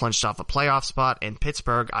have clinched off a playoff spot, and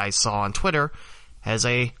Pittsburgh, I saw on Twitter, has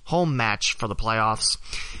a home match for the playoffs.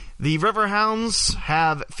 The Riverhounds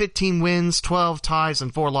have 15 wins, 12 ties,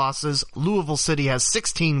 and 4 losses. Louisville City has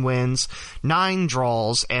 16 wins, 9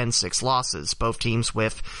 draws, and 6 losses. Both teams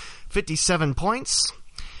with 57 points.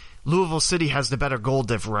 Louisville City has the better goal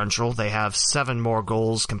differential. They have 7 more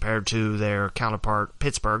goals compared to their counterpart,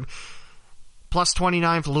 Pittsburgh. Plus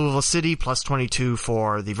 29 for Louisville City, plus 22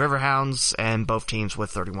 for the Riverhounds, and both teams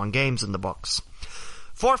with 31 games in the books.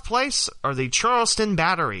 Fourth place are the Charleston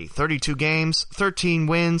Battery, 32 games, 13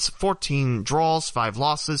 wins, 14 draws, 5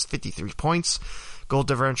 losses, 53 points, goal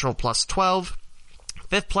differential plus 12.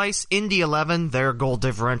 Fifth place, Indy 11, their goal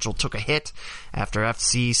differential took a hit after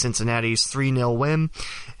FC Cincinnati's 3-0 win.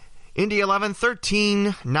 Indy 11,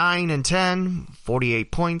 13, 9, and 10,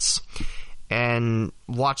 48 points. And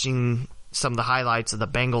watching some of the highlights of the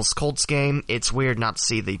Bengals-Colts game, it's weird not to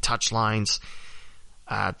see the touchlines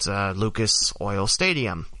at Lucas Oil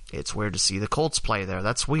Stadium. It's weird to see the Colts play there.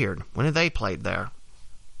 That's weird. When have they played there?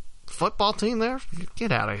 Football team there?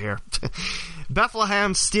 Get out of here.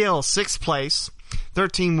 Bethlehem Steel, 6th place.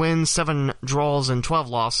 13 wins, 7 draws, and 12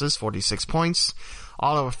 losses, 46 points.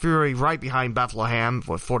 Ottawa Fury right behind Bethlehem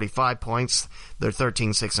with 45 points. They're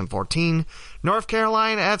 13, 6, and 14. North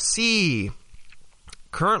Carolina FC,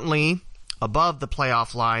 currently above the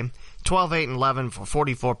playoff line, 12, 8, and 11 for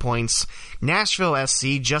 44 points. Nashville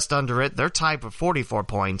SC just under it. They're tied for 44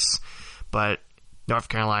 points. But North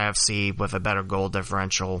Carolina FC with a better goal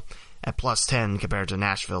differential at plus 10 compared to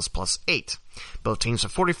Nashville's plus 8. Both teams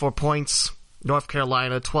have 44 points. North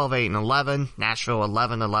Carolina 12-8-11, Nashville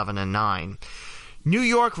 11-11-9. New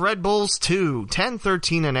York Red Bulls 2,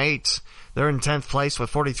 10-13-8. They're in 10th place with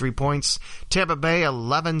 43 points. Tampa Bay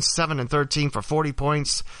 11-7-13 for 40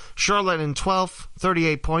 points. Charlotte in 12th,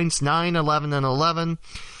 38 points, 9-11-11.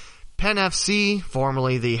 Penn FC,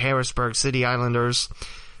 formerly the Harrisburg City Islanders.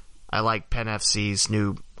 I like Penn FC's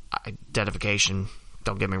new identification,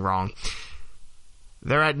 don't get me wrong.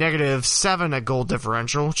 They're at -7 at goal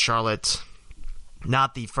differential. Charlotte,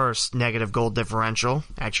 not the first negative goal differential.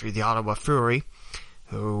 Actually, the Ottawa Fury,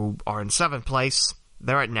 who are in 7th place,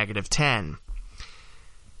 they're at -10.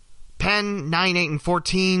 Penn,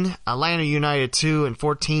 9-8-14. Atlanta United 2 in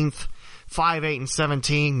 14th,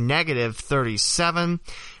 5-8-17, -37.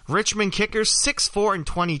 Richmond Kickers,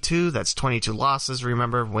 6-4-22. That's 22 losses.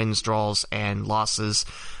 Remember, wins, draws, and losses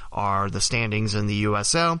are the standings in the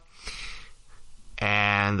USL.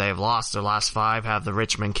 And they've lost their last 5, have the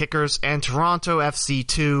Richmond Kickers. And Toronto FC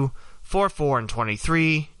 2,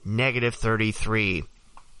 4-4-23, -33.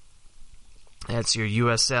 That's your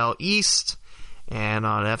USL East. And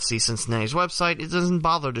on FC Cincinnati's website, it doesn't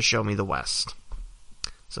bother to show me the West.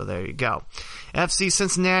 So there you go. FC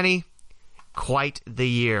Cincinnati, quite the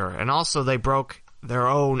year. And also they broke their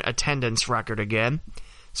own attendance record again.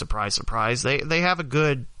 Surprise, surprise. They have a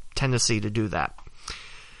good tendency to do that.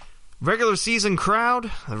 Regular season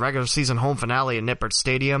crowd, the regular season home finale at Nippert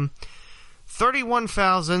Stadium,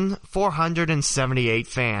 31,478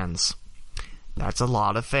 fans. That's a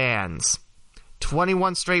lot of fans.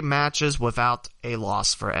 21 straight matches without a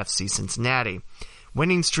loss for FC Cincinnati.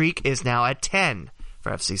 Winning streak is now at 10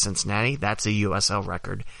 for FC Cincinnati. That's a USL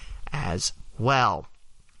record as well.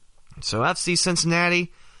 So FC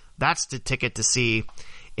Cincinnati, that's the ticket to see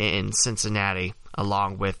in Cincinnati,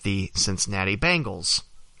 along with the Cincinnati Bengals.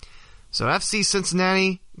 So FC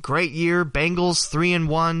Cincinnati, great year. Bengals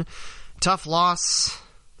 3-1. Tough loss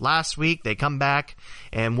last week. They come back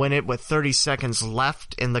and win it with 30 seconds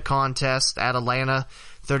left in the contest at Atlanta,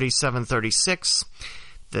 37-36.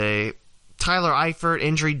 The Tyler Eifert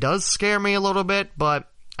injury does scare me a little bit,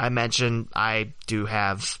 but I mentioned I do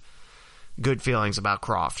have good feelings about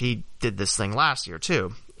Croft. He did this thing last year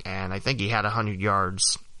too, and I think he had 100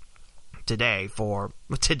 yards today,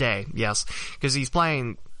 yes, because he's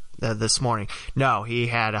playing this morning. No, he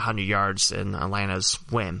had 100 yards in Atlanta's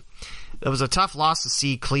win. It was a tough loss to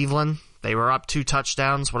see Cleveland. They were up 2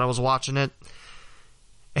 touchdowns when I was watching it.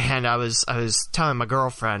 And I was telling my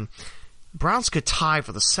girlfriend, Browns could tie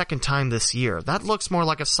for the second time this year. That looks more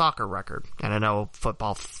like a soccer record. And I know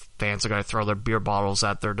football fans are going to throw their beer bottles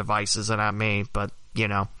at their devices and at me, but, you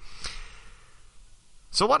know.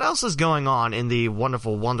 So what else is going on in the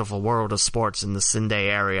wonderful, wonderful world of sports in the Sunday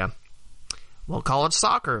area? Well, college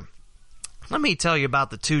soccer. Let me tell you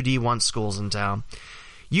about the 2 D1 schools in town.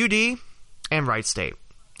 UD and Wright State.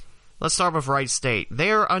 Let's start with Wright State.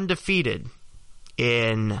 They are undefeated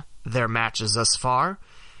in their matches thus far,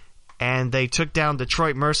 and they took down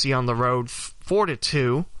Detroit Mercy on the road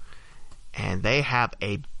 4-2, and they have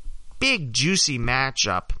a big, juicy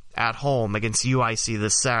matchup at home against UIC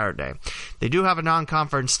this Saturday. They do have a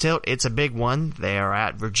non-conference tilt. It's a big one. They are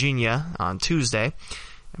at Virginia on Tuesday.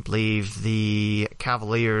 I believe the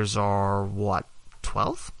Cavaliers are,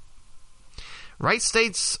 12th? Wright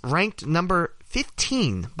State's ranked number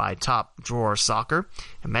 15 by Top Drawer Soccer.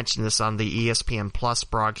 I mentioned this on the ESPN Plus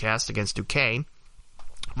broadcast against Duquesne.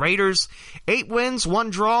 Raiders, 8 wins, 1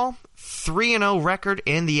 draw, 3-0 record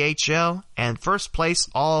in the HL, and first place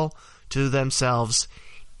all to themselves.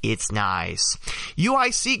 It's nice.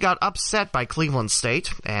 UIC got upset by Cleveland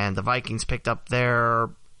State, and the Vikings picked up their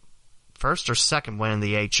first or second win in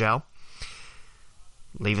the HL,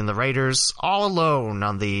 leaving the Raiders all alone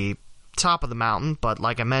on the top of the mountain. But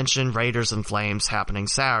like I mentioned, Raiders and Flames happening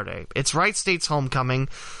Saturday. It's Wright State's homecoming,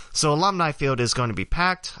 so Alumni Field is going to be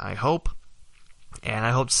packed, I hope. And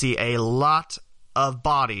I hope to see a lot of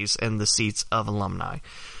bodies in the seats of alumni.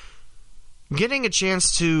 Getting a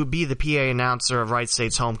chance to be the PA announcer of Wright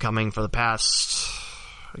State's homecoming for the past,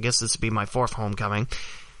 I guess this would be my 4th homecoming.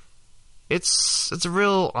 It's a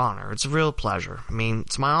real honor. It's a real pleasure. I mean,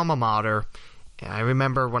 it's my alma mater. I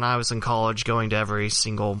remember when I was in college going to every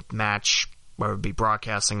single match where I would be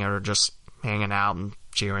broadcasting it or just hanging out and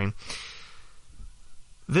cheering.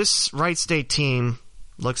 This Wright State team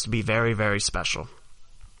looks to be very, very special.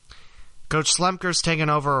 Coach Slemker's taken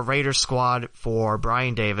over a Raider squad for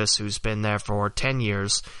Brian Davis, who's been there for 10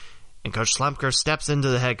 years. And Coach Slemker steps into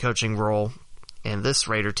the head coaching role, and this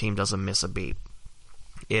Raider team doesn't miss a beat.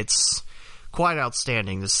 It's quite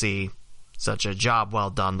outstanding to see such a job well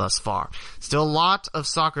done thus far. Still a lot of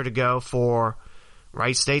soccer to go for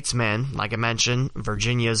Wright State's men, like I mentioned,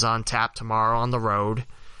 Virginia's on tap tomorrow on the road.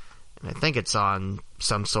 And I think it's on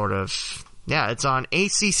some sort of... Yeah, it's on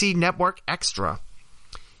ACC Network Extra.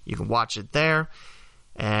 You can watch it there.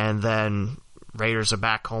 And then Raiders are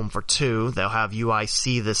back home for 2. They'll have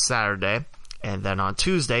UIC this Saturday. And then on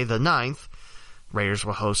Tuesday, the 9th, Raiders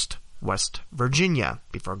will host West Virginia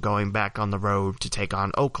before going back on the road to take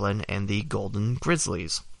on Oakland and the Golden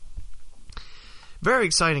Grizzlies. Very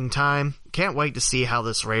exciting time. Can't wait to see how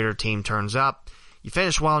this Raider team turns up. You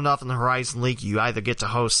finish well enough in the Horizon League, you either get to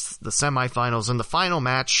host the semifinals in the final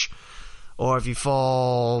match, or if you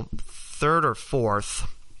fall 3rd or 4th,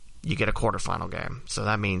 you get a quarterfinal game. So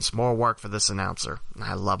that means more work for this announcer.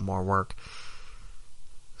 I love more work.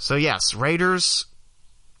 So yes, Raiders.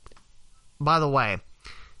 By the way,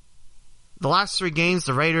 the last 3 games,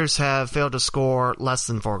 the Raiders have failed to score less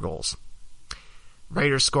than 4 goals.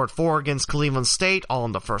 Raiders scored 4 against Cleveland State, all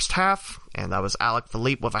in the first half, and that was Alec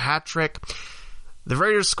Philippe with a hat trick. The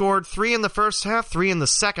Raiders scored 3 in the first half, 3 in the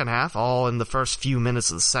second half, all in the first few minutes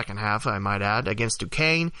of the second half, I might add, against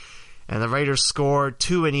Duquesne, and the Raiders scored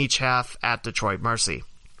 2 in each half at Detroit Mercy.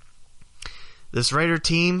 This Raider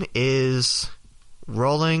team is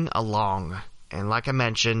rolling along, and like I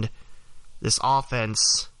mentioned, this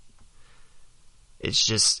offense, it's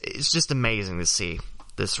just amazing to see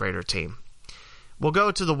this Raider team. We'll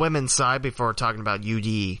go to the women's side before talking about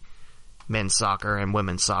UD men's soccer and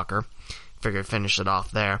women's soccer. Figure finish it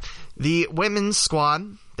off there. The women's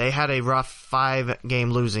squad, they had a rough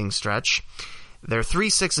 5-game losing stretch. They're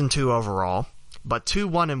 3-6-2 overall, but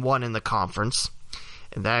 2-1-1 in the conference.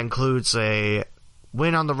 And that includes a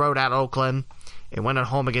win on the road at Oakland, a win at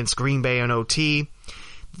home against Green Bay in OT.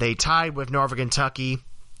 They tied with Northern Kentucky.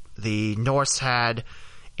 The Norse had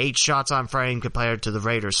 8 shots on frame compared to the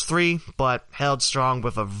Raiders' 3, but held strong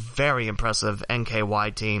with a very impressive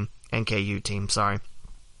NKU team.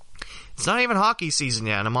 It's not even hockey season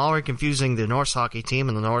yet, and I'm already confusing the Norse hockey team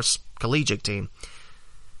and the Norse collegiate team.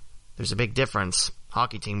 There's a big difference.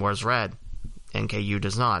 Hockey team wears red. NKU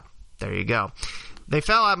does not. There you go. They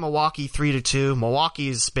fell at Milwaukee 3-2.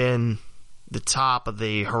 Milwaukee's been the top of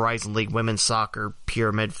the Horizon League women's soccer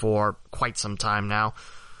pyramid for quite some time now.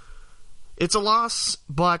 It's a loss,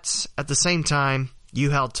 but at the same time, you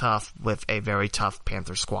held tough with a very tough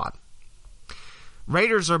Panther squad.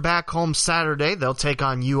 Raiders are back home Saturday. They'll take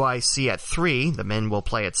on UIC at 3. The men will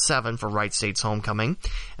play at 7 for Wright State's homecoming.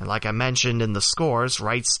 And like I mentioned in the scores,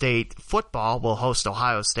 Wright State football will host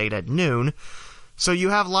Ohio State at noon. So you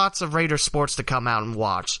have lots of Raider sports to come out and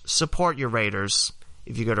watch. Support your Raiders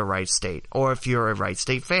if you go to Wright State, or if you're a Wright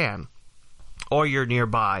State fan, or you're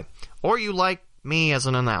nearby, or you like me as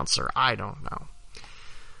an announcer. I don't know.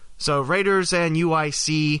 So Raiders and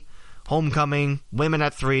UIC homecoming, women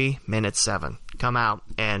at 3, men at 7. Come out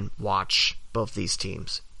and watch both these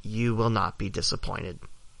teams. You will not be disappointed.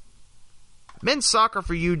 Men's soccer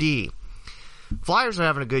for UD. Flyers are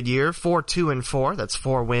having a good year. 4-2-4. That's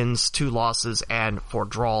 4 wins, 2 losses, and 4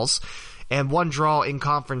 draws. And 1 draw in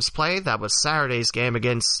conference play. That was Saturday's game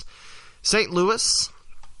against St. Louis,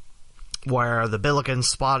 where the Billikens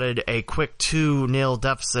spotted a quick 2-0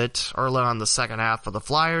 deficit early on the second half for the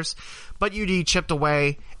Flyers. But UD chipped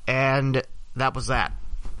away, and that was that.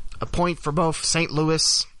 A point for both St.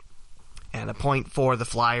 Louis and a point for the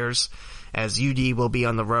Flyers, as UD will be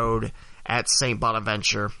on the road at St.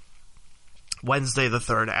 Bonaventure Wednesday the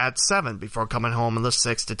 3rd at 7 before coming home on the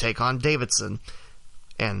 6th to take on Davidson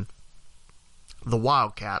and the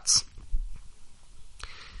Wildcats.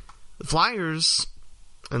 The Flyers,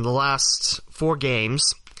 in the last 4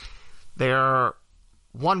 games, they're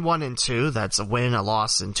 1-1-2. That's a win, a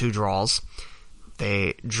loss, and 2 draws.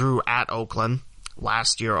 They drew at Oakland.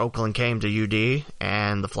 Last year, Oakland came to UD,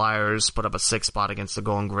 and the Flyers put up a 6 spot against the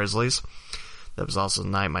Golden Grizzlies. That was also the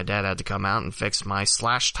night my dad had to come out and fix my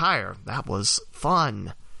slashed tire. That was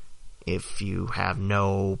fun, if you have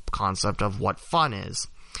no concept of what fun is.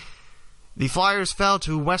 The Flyers fell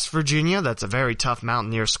to West Virginia. That's a very tough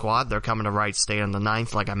Mountaineer squad. They're coming to Wright State on the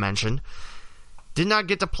 9th, like I mentioned. Did not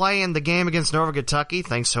get to play in the game against Northern Kentucky,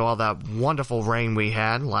 thanks to all that wonderful rain we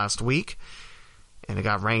had last week. And it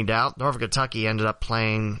got rained out. Northern Kentucky ended up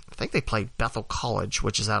playing, I think they played Bethel College,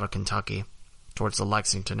 which is out of Kentucky, towards the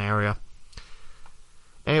Lexington area.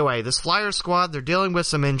 Anyway, this Flyers squad, they're dealing with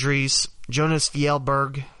some injuries. Jonas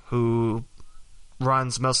Fjellberg, who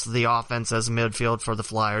runs most of the offense as a midfield for the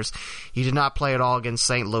Flyers, he did not play at all against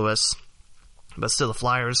St. Louis. But still, the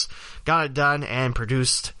Flyers got it done and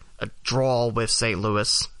produced a draw with St.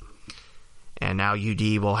 Louis. And now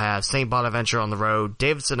UD will have St. Bonaventure on the road,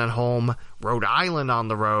 Davidson at home, Rhode Island on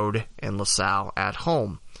the road, and LaSalle at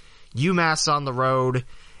home. UMass on the road,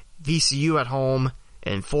 VCU at home,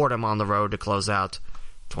 in Fordham on the road to close out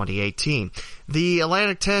 2018. The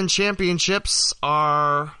Atlantic 10 Championships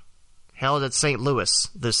are held at St. Louis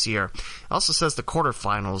this year. It also says the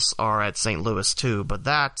quarterfinals are at St. Louis too, but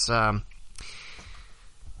that,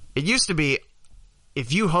 it used to be,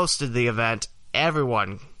 if you hosted the event,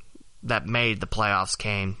 everyone that made the playoffs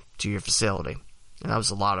came to your facility. And that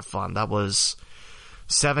was a lot of fun. That was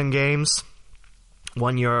 7 games.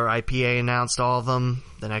 One year IPA announced all of them.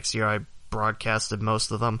 The next year I broadcasted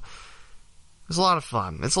most of them. It was a lot of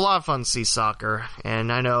fun. It's a lot of fun to see soccer.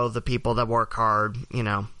 And I know the people that work hard, you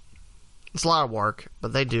know, it's a lot of work,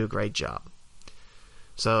 but they do a great job.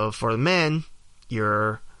 So for the men,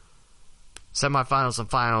 your semifinals and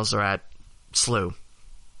finals are at SLU.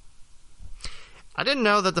 I didn't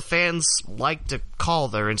know that the fans like to call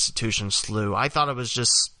their institution SLU. I thought it was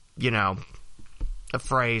just, you know, a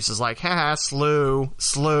phrase. It's like, haha,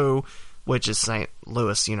 SLU, which is St.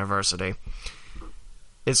 Louis University.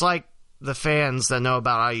 It's like the fans that know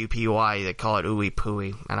about IUPUI that call it ooey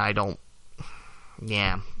pooey, and I don't,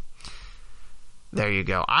 yeah. There you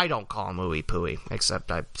go. I don't call them ooey pooey,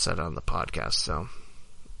 except I said it on the podcast, so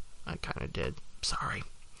I kind of did. Sorry.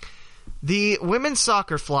 The women's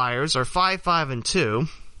soccer Flyers are 5-5-2,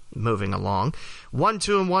 moving along.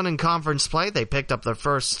 1-2-1 in conference play. They picked up their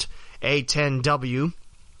first A10W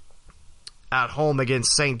at home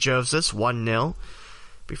against St. Joseph's, 1-0.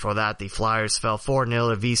 Before that, the Flyers fell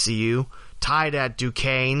 4-0 to VCU, tied at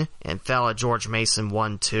Duquesne, and fell at George Mason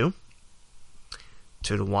 1-2.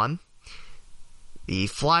 2-1. The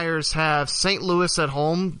Flyers have St. Louis at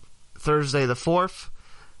home Thursday the 4th,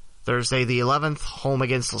 Thursday the 11th, home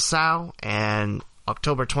against LaSalle, and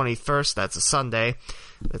October 21st, that's a Sunday,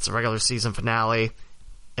 it's a regular season finale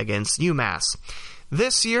against UMass.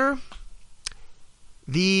 This year,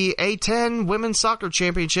 the A10 Women's Soccer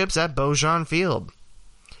Championships at Beaujean Field.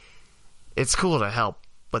 It's cool to help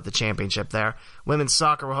with the championship there. Women's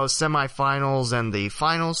soccer will host semifinals and the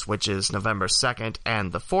finals, which is November 2nd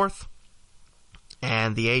and the 4th.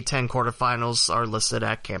 And the A10 quarterfinals are listed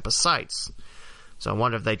at campus sites. So I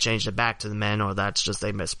wonder if they changed it back to the men or that's just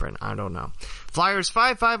a misprint. I don't know. Flyers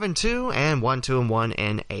 5-5-2 and 1-2-1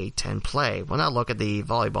 in A10 play. We'll now look at the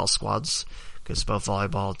volleyball squads because both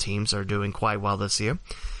volleyball teams are doing quite well this year.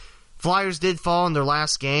 Flyers did fall in their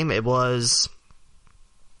last game. It was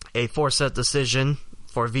a 4-set decision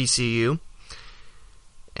for VCU.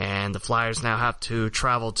 And the Flyers now have to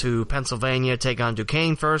travel to Pennsylvania, take on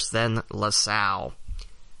Duquesne first, then LaSalle.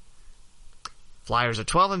 Flyers are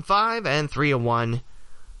 12-5 and 3-1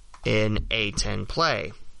 in A10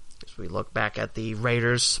 play. As we look back at the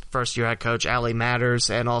Raiders, first-year head coach Allie Matters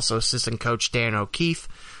and also assistant coach Dan O'Keefe.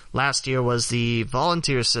 Last year was the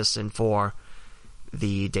volunteer assistant for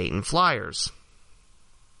the Dayton Flyers.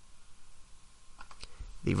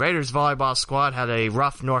 The Raiders volleyball squad had a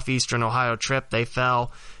rough Northeastern Ohio trip. They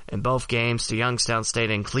fell in both games to Youngstown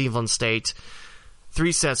State and Cleveland State,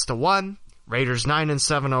 3-1. Raiders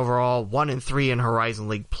 9-7 overall, 1-3 in Horizon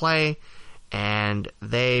League play, and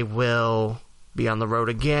they will be on the road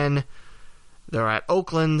again. They're at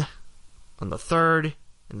Oakland on the 3rd,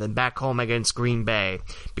 and then back home against Green Bay.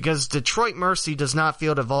 Because Detroit Mercy does not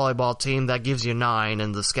field a volleyball team, that gives you 9,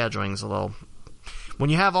 and the scheduling's a little... When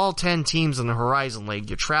you have all 10 teams in the Horizon League,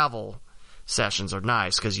 your travel sessions are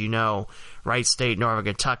nice, because you know Wright State, Northern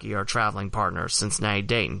Kentucky are traveling partners. Cincinnati,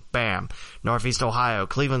 Dayton, bam. Northeast Ohio,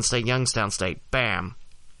 Cleveland State, Youngstown State, bam.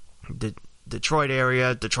 Detroit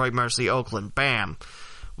area, Detroit Mercy, Oakland, bam.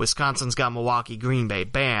 Wisconsin's got Milwaukee, Green Bay,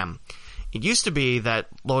 bam. It used to be that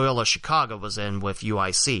Loyola Chicago was in with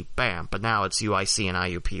UIC, bam. But now it's UIC and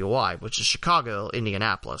IUPUI, which is Chicago,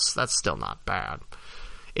 Indianapolis. That's still not bad.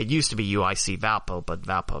 It used to be UIC Valpo, but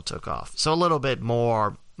Valpo took off. So a little bit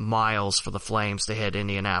more miles for the Flames to hit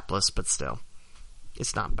Indianapolis, but still,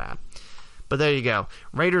 it's not bad. But there you go.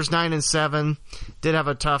 Raiders 9-7, did have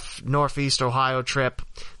a tough Northeast Ohio trip.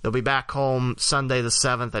 They'll be back home Sunday the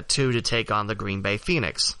 7th at 2 to take on the Green Bay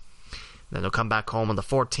Phoenix. Then they'll come back home on the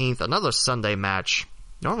 14th, another Sunday match.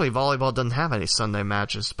 Normally volleyball doesn't have any Sunday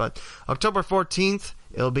matches, but October 14th,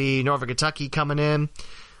 it'll be Northern Kentucky coming in.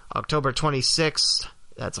 October 26th,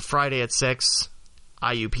 that's a Friday at 6.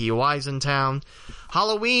 IUPUI's in town.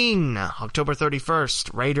 Halloween, October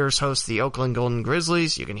 31st. Raiders host the Oakland Golden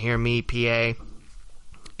Grizzlies. You can hear me, PA,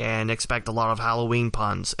 and expect a lot of Halloween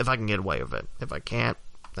puns, if I can get away with it. If I can't,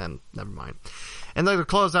 then never mind. And then to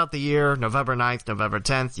close out the year, November 9th, November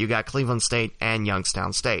 10th, you got Cleveland State and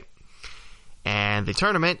Youngstown State. And the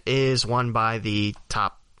tournament is won by the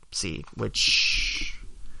top seed, which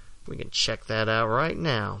we can check that out right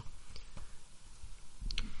now.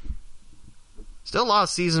 Still a lot of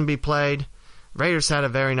season to be played. Raiders had a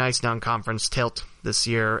very nice non-conference tilt this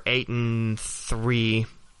year.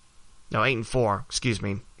 8-4, excuse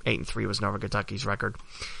me. 8-3 was Northern Kentucky's record.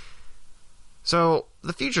 So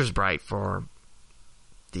the future's bright for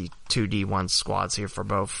the two D1 squads here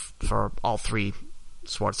for all three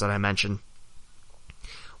sports that I mentioned.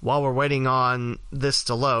 While we're waiting on this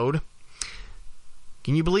to load,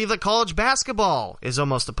 can you believe that college basketball is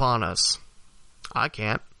almost upon us? I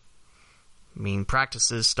can't. I mean,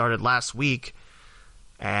 practices started last week,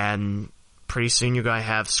 and pretty soon you're going to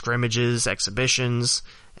have scrimmages, exhibitions,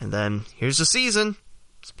 and then here's the season.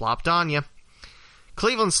 It's plopped on you.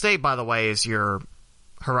 Cleveland State, by the way, is your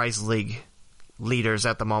Horizon League leaders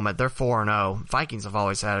at the moment. They're 4-0. Vikings have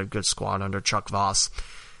always had a good squad under Chuck Voss.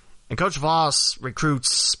 And Coach Voss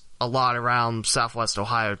recruits a lot around Southwest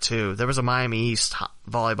Ohio, too. There was a Miami East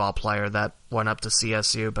volleyball player that went up to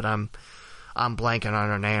CSU, but I'm blanking on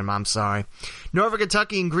her name. I'm sorry. Northern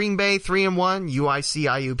Kentucky and Green Bay, 3-1. UIC,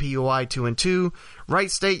 IUPUI, 2-2. Wright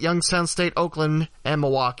State, Youngstown State, Oakland, and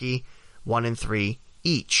Milwaukee, 1-3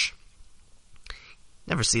 each.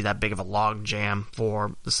 Never see that big of a log jam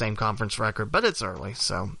for the same conference record, but it's early,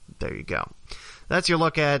 so there you go. That's your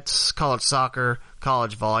look at college soccer,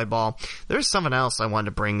 college volleyball. There's something else I wanted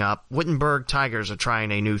to bring up. Wittenberg Tigers are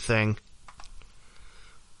trying a new thing.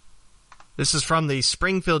 This is from the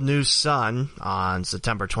Springfield News-Sun on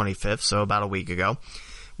September 25th, so about a week ago.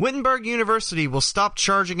 Wittenberg University will stop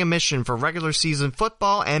charging admission for regular season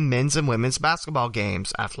football and men's and women's basketball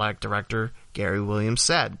games, Athletic Director Gary Williams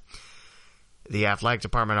said. The athletic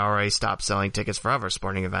department already stopped selling tickets for other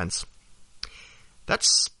sporting events.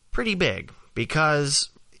 That's pretty big, because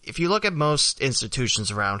if you look at most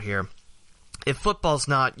institutions around here, if football's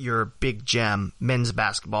not your big gem, men's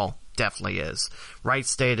basketball definitely is. Wright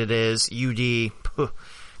State it is. UD,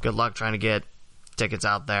 good luck trying to get tickets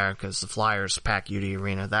out there, because the Flyers pack UD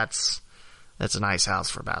Arena. That's a nice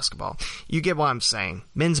house for basketball. You get what I'm saying.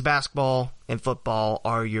 Men's basketball and football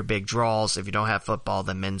are your big draws. If you don't have football,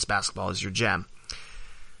 then men's basketball is your gem.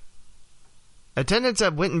 Attendance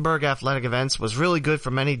at Wittenberg athletic events was really good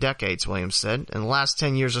for many decades, Williams said. In the last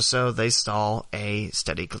 10 years or so, they saw a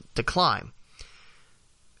steady decline.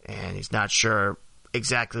 And he's not sure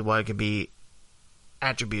exactly what it could be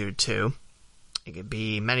attributed to. It could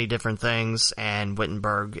be many different things, and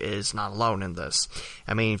Wittenberg is not alone in this.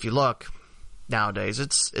 I mean, if you look nowadays,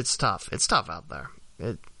 it's tough. It's tough out there.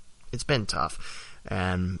 It's been tough.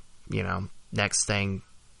 And, the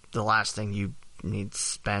last thing you need to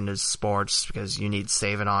spend is sports, because you need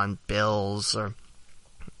saving on bills or,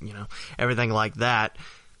 everything like that.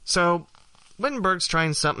 So, Wittenberg's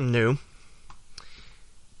trying something new.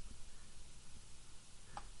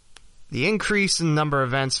 The increase in number of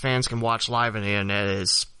events fans can watch live on the internet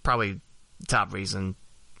is probably the top reason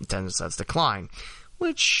attendance has declined.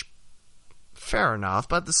 Which, fair enough,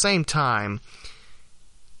 but at the same time,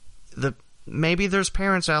 maybe there's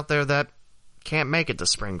parents out there that can't make it to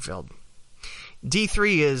Springfield.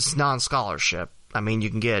 D3 is non-scholarship. I mean, you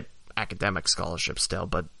can get academic scholarships still,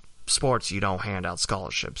 but sports, you don't hand out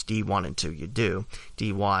scholarships. D1 and 2, you do.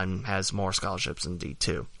 D1 has more scholarships than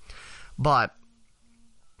D2. But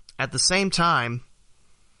at the same time,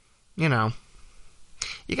 you gotta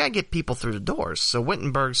get people through the doors. So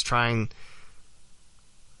Wittenberg's trying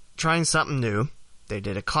something new. They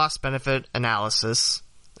did a cost-benefit analysis,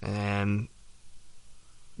 and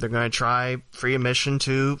they're going to try free admission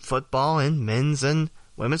to football and men's and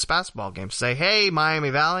women's basketball games. Say, hey,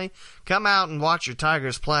 Miami Valley, come out and watch your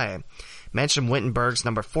Tigers play. Mention Wittenberg's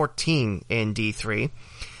number 14 in D3.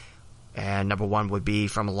 And number 1 would be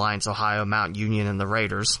from Alliance, Ohio, Mount Union, and the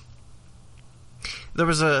Raiders. There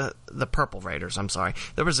was the Purple Raiders, I'm sorry.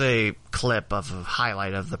 There was a clip of a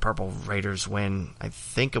highlight of the Purple Raiders win. I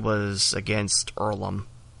think it was against Earlham.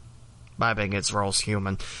 Might have been against Rolls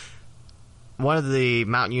Human. One of the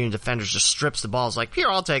Mount Union defenders just strips the ball. Is like, here,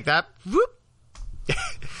 I'll take that. Whoop.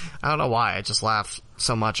 I don't know why. I just laughed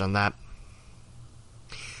so much on that.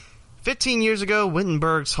 15 years ago,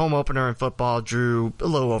 Wittenberg's home opener in football drew a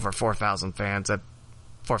little over 4,000 fans at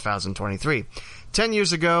 4,023. 10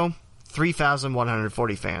 years ago,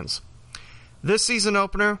 3,140 fans. This season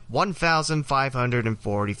opener,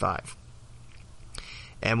 1,545.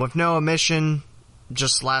 And with no admission,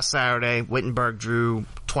 just last Saturday, Wittenberg drew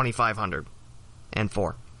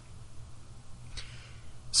 2,504.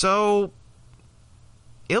 So,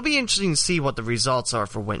 it'll be interesting to see what the results are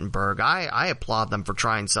for Wittenberg. I applaud them for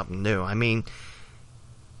trying something new. I mean,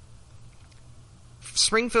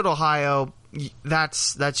 Springfield, Ohio,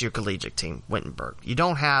 that's your collegiate team, Wittenberg. You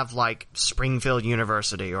don't have, like, Springfield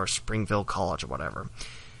University or Springfield College or whatever.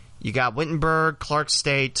 You got Wittenberg, Clark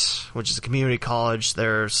State, which is a community college.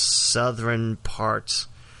 Their southern part.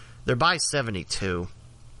 They're by 72.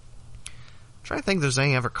 I'm trying to think if there's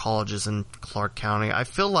any other colleges in Clark County. I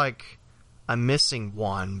feel like I'm missing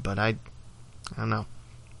one, but I don't know.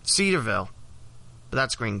 Cedarville. But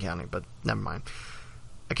that's Greene County, but never mind.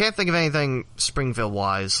 I can't think of anything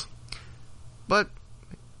Springfield-wise. But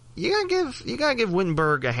you gotta give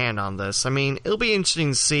Wittenberg a hand on this. I mean, it'll be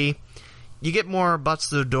interesting to see. You get more butts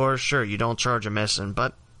to the door, sure, you don't charge admission,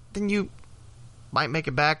 but then you might make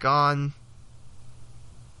it back on,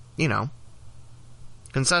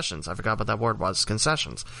 concessions. I forgot what that word was.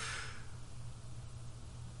 Concessions.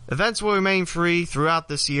 Events will remain free throughout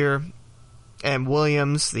this year, and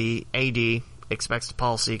Williams, the AD, expects the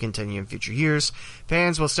policy to continue in future years.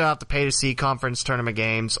 Fans will still have to pay to see conference tournament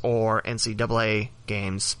games or NCAA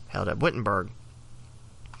games held at Wittenberg.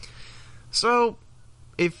 So,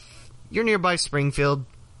 if you're nearby Springfield,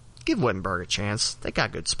 give Wittenberg a chance. They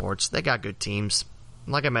got good sports. They got good teams.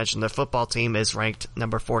 Like I mentioned, their football team is ranked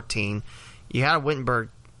number 14. You had a Wittenberg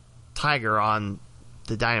Tiger on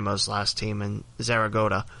the Dynamo's last team in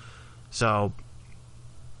Zaragoza. So,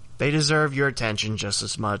 they deserve your attention just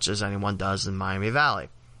as much as anyone does in Miami Valley.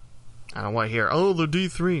 I don't want to hear, oh, they're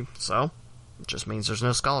D3. So, it just means there's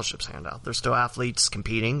no scholarships handed out. There's still athletes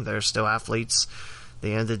competing. There's still athletes, at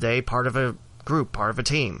the end of the day, part of a group, part of a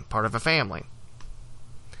team, part of a family.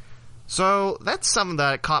 So, that's something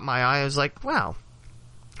that caught my eye. I was like, wow,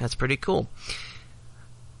 that's pretty cool.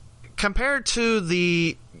 Compared to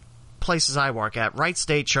the places I work at, Wright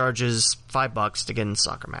State charges $5 to get in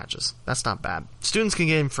soccer matches. That's not bad. Students can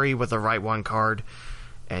get in free with a Wright 1 card,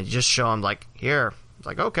 and you just show them, like, here. It's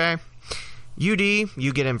like, okay. UD,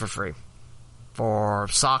 you get in for free. For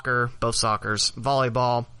soccer, both soccers,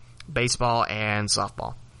 volleyball, baseball, and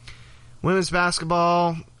softball. Women's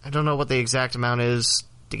basketball, I don't know what the exact amount is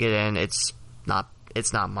to get in. It's not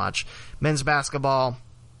much. Men's basketball,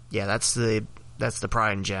 yeah, that's the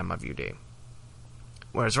pride and gem of UD.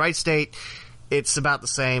 Whereas Wright State, it's about the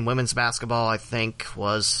same. Women's basketball, I think,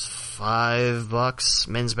 was $5.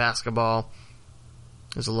 Men's basketball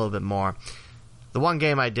is a little bit more. The one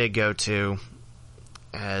game I did go to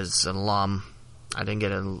as an alum, I didn't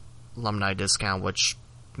get an alumni discount, which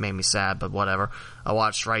made me sad, but whatever. I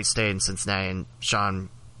watched Wright State in Cincinnati, and Sean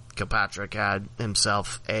Kilpatrick had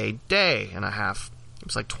himself a day and a half. It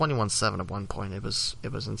was like 21-7 at one point. It was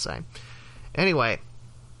insane. Anyway,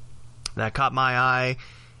 that caught my eye,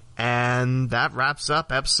 and that wraps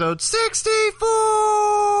up episode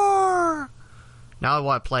 64! Now I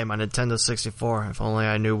want to play my Nintendo 64, if only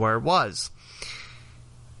I knew where it was.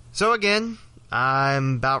 So again,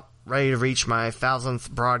 I'm about ready to reach my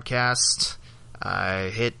 1000th broadcast.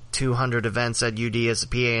 I hit 200 events at UD as a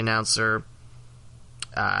PA announcer.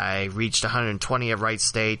 I reached 120 at Wright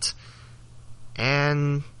State.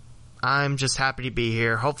 And I'm just happy to be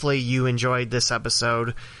here. Hopefully you enjoyed this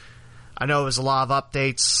episode. I know it was a lot of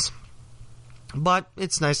updates, but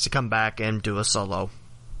it's nice to come back and do a solo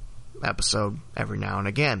episode every now and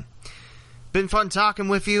again. Been fun talking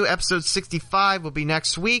with you. Episode 65 will be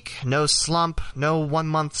next week. No slump, no 1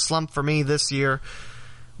 month slump for me this year.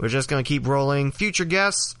 We're just going to keep rolling. Future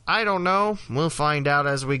guests, I don't know. We'll find out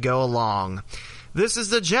as we go along. This is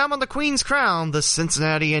the Gem on the Queen's Crown, the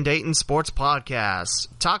Cincinnati and Dayton Sports Podcast.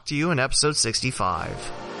 Talk to you in episode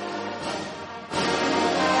 65.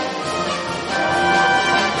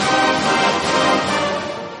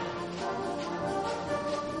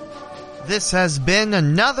 This has been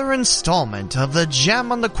another installment of the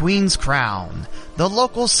Gem on the Queen's Crown, the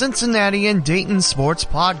local Cincinnati and Dayton Sports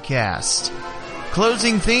Podcast.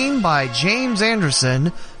 Closing theme by James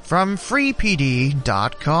Anderson from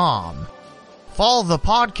freepd.com. Follow the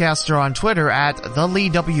podcaster on Twitter at The Lee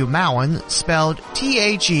W. Mowen, spelled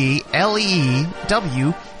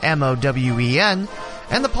TheLeewMowen,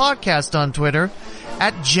 and the podcast on Twitter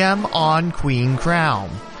at Gem on Queen Crown.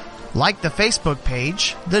 Like the Facebook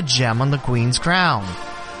page, The Gem on the Queen's Crown.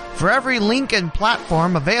 For every link and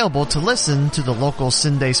platform available to listen to the local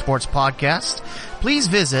Cinday Sports Podcast, please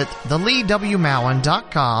visit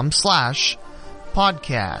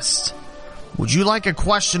theleewmowen.com/podcast. Would you like a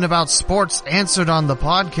question about sports answered on the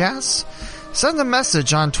podcast? Send a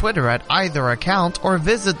message on Twitter at either account or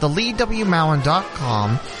visit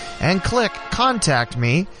theleewmowen.com and click Contact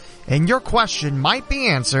Me, and your question might be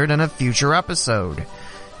answered in a future episode.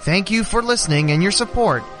 Thank you for listening and your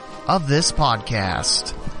support of this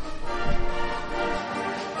podcast.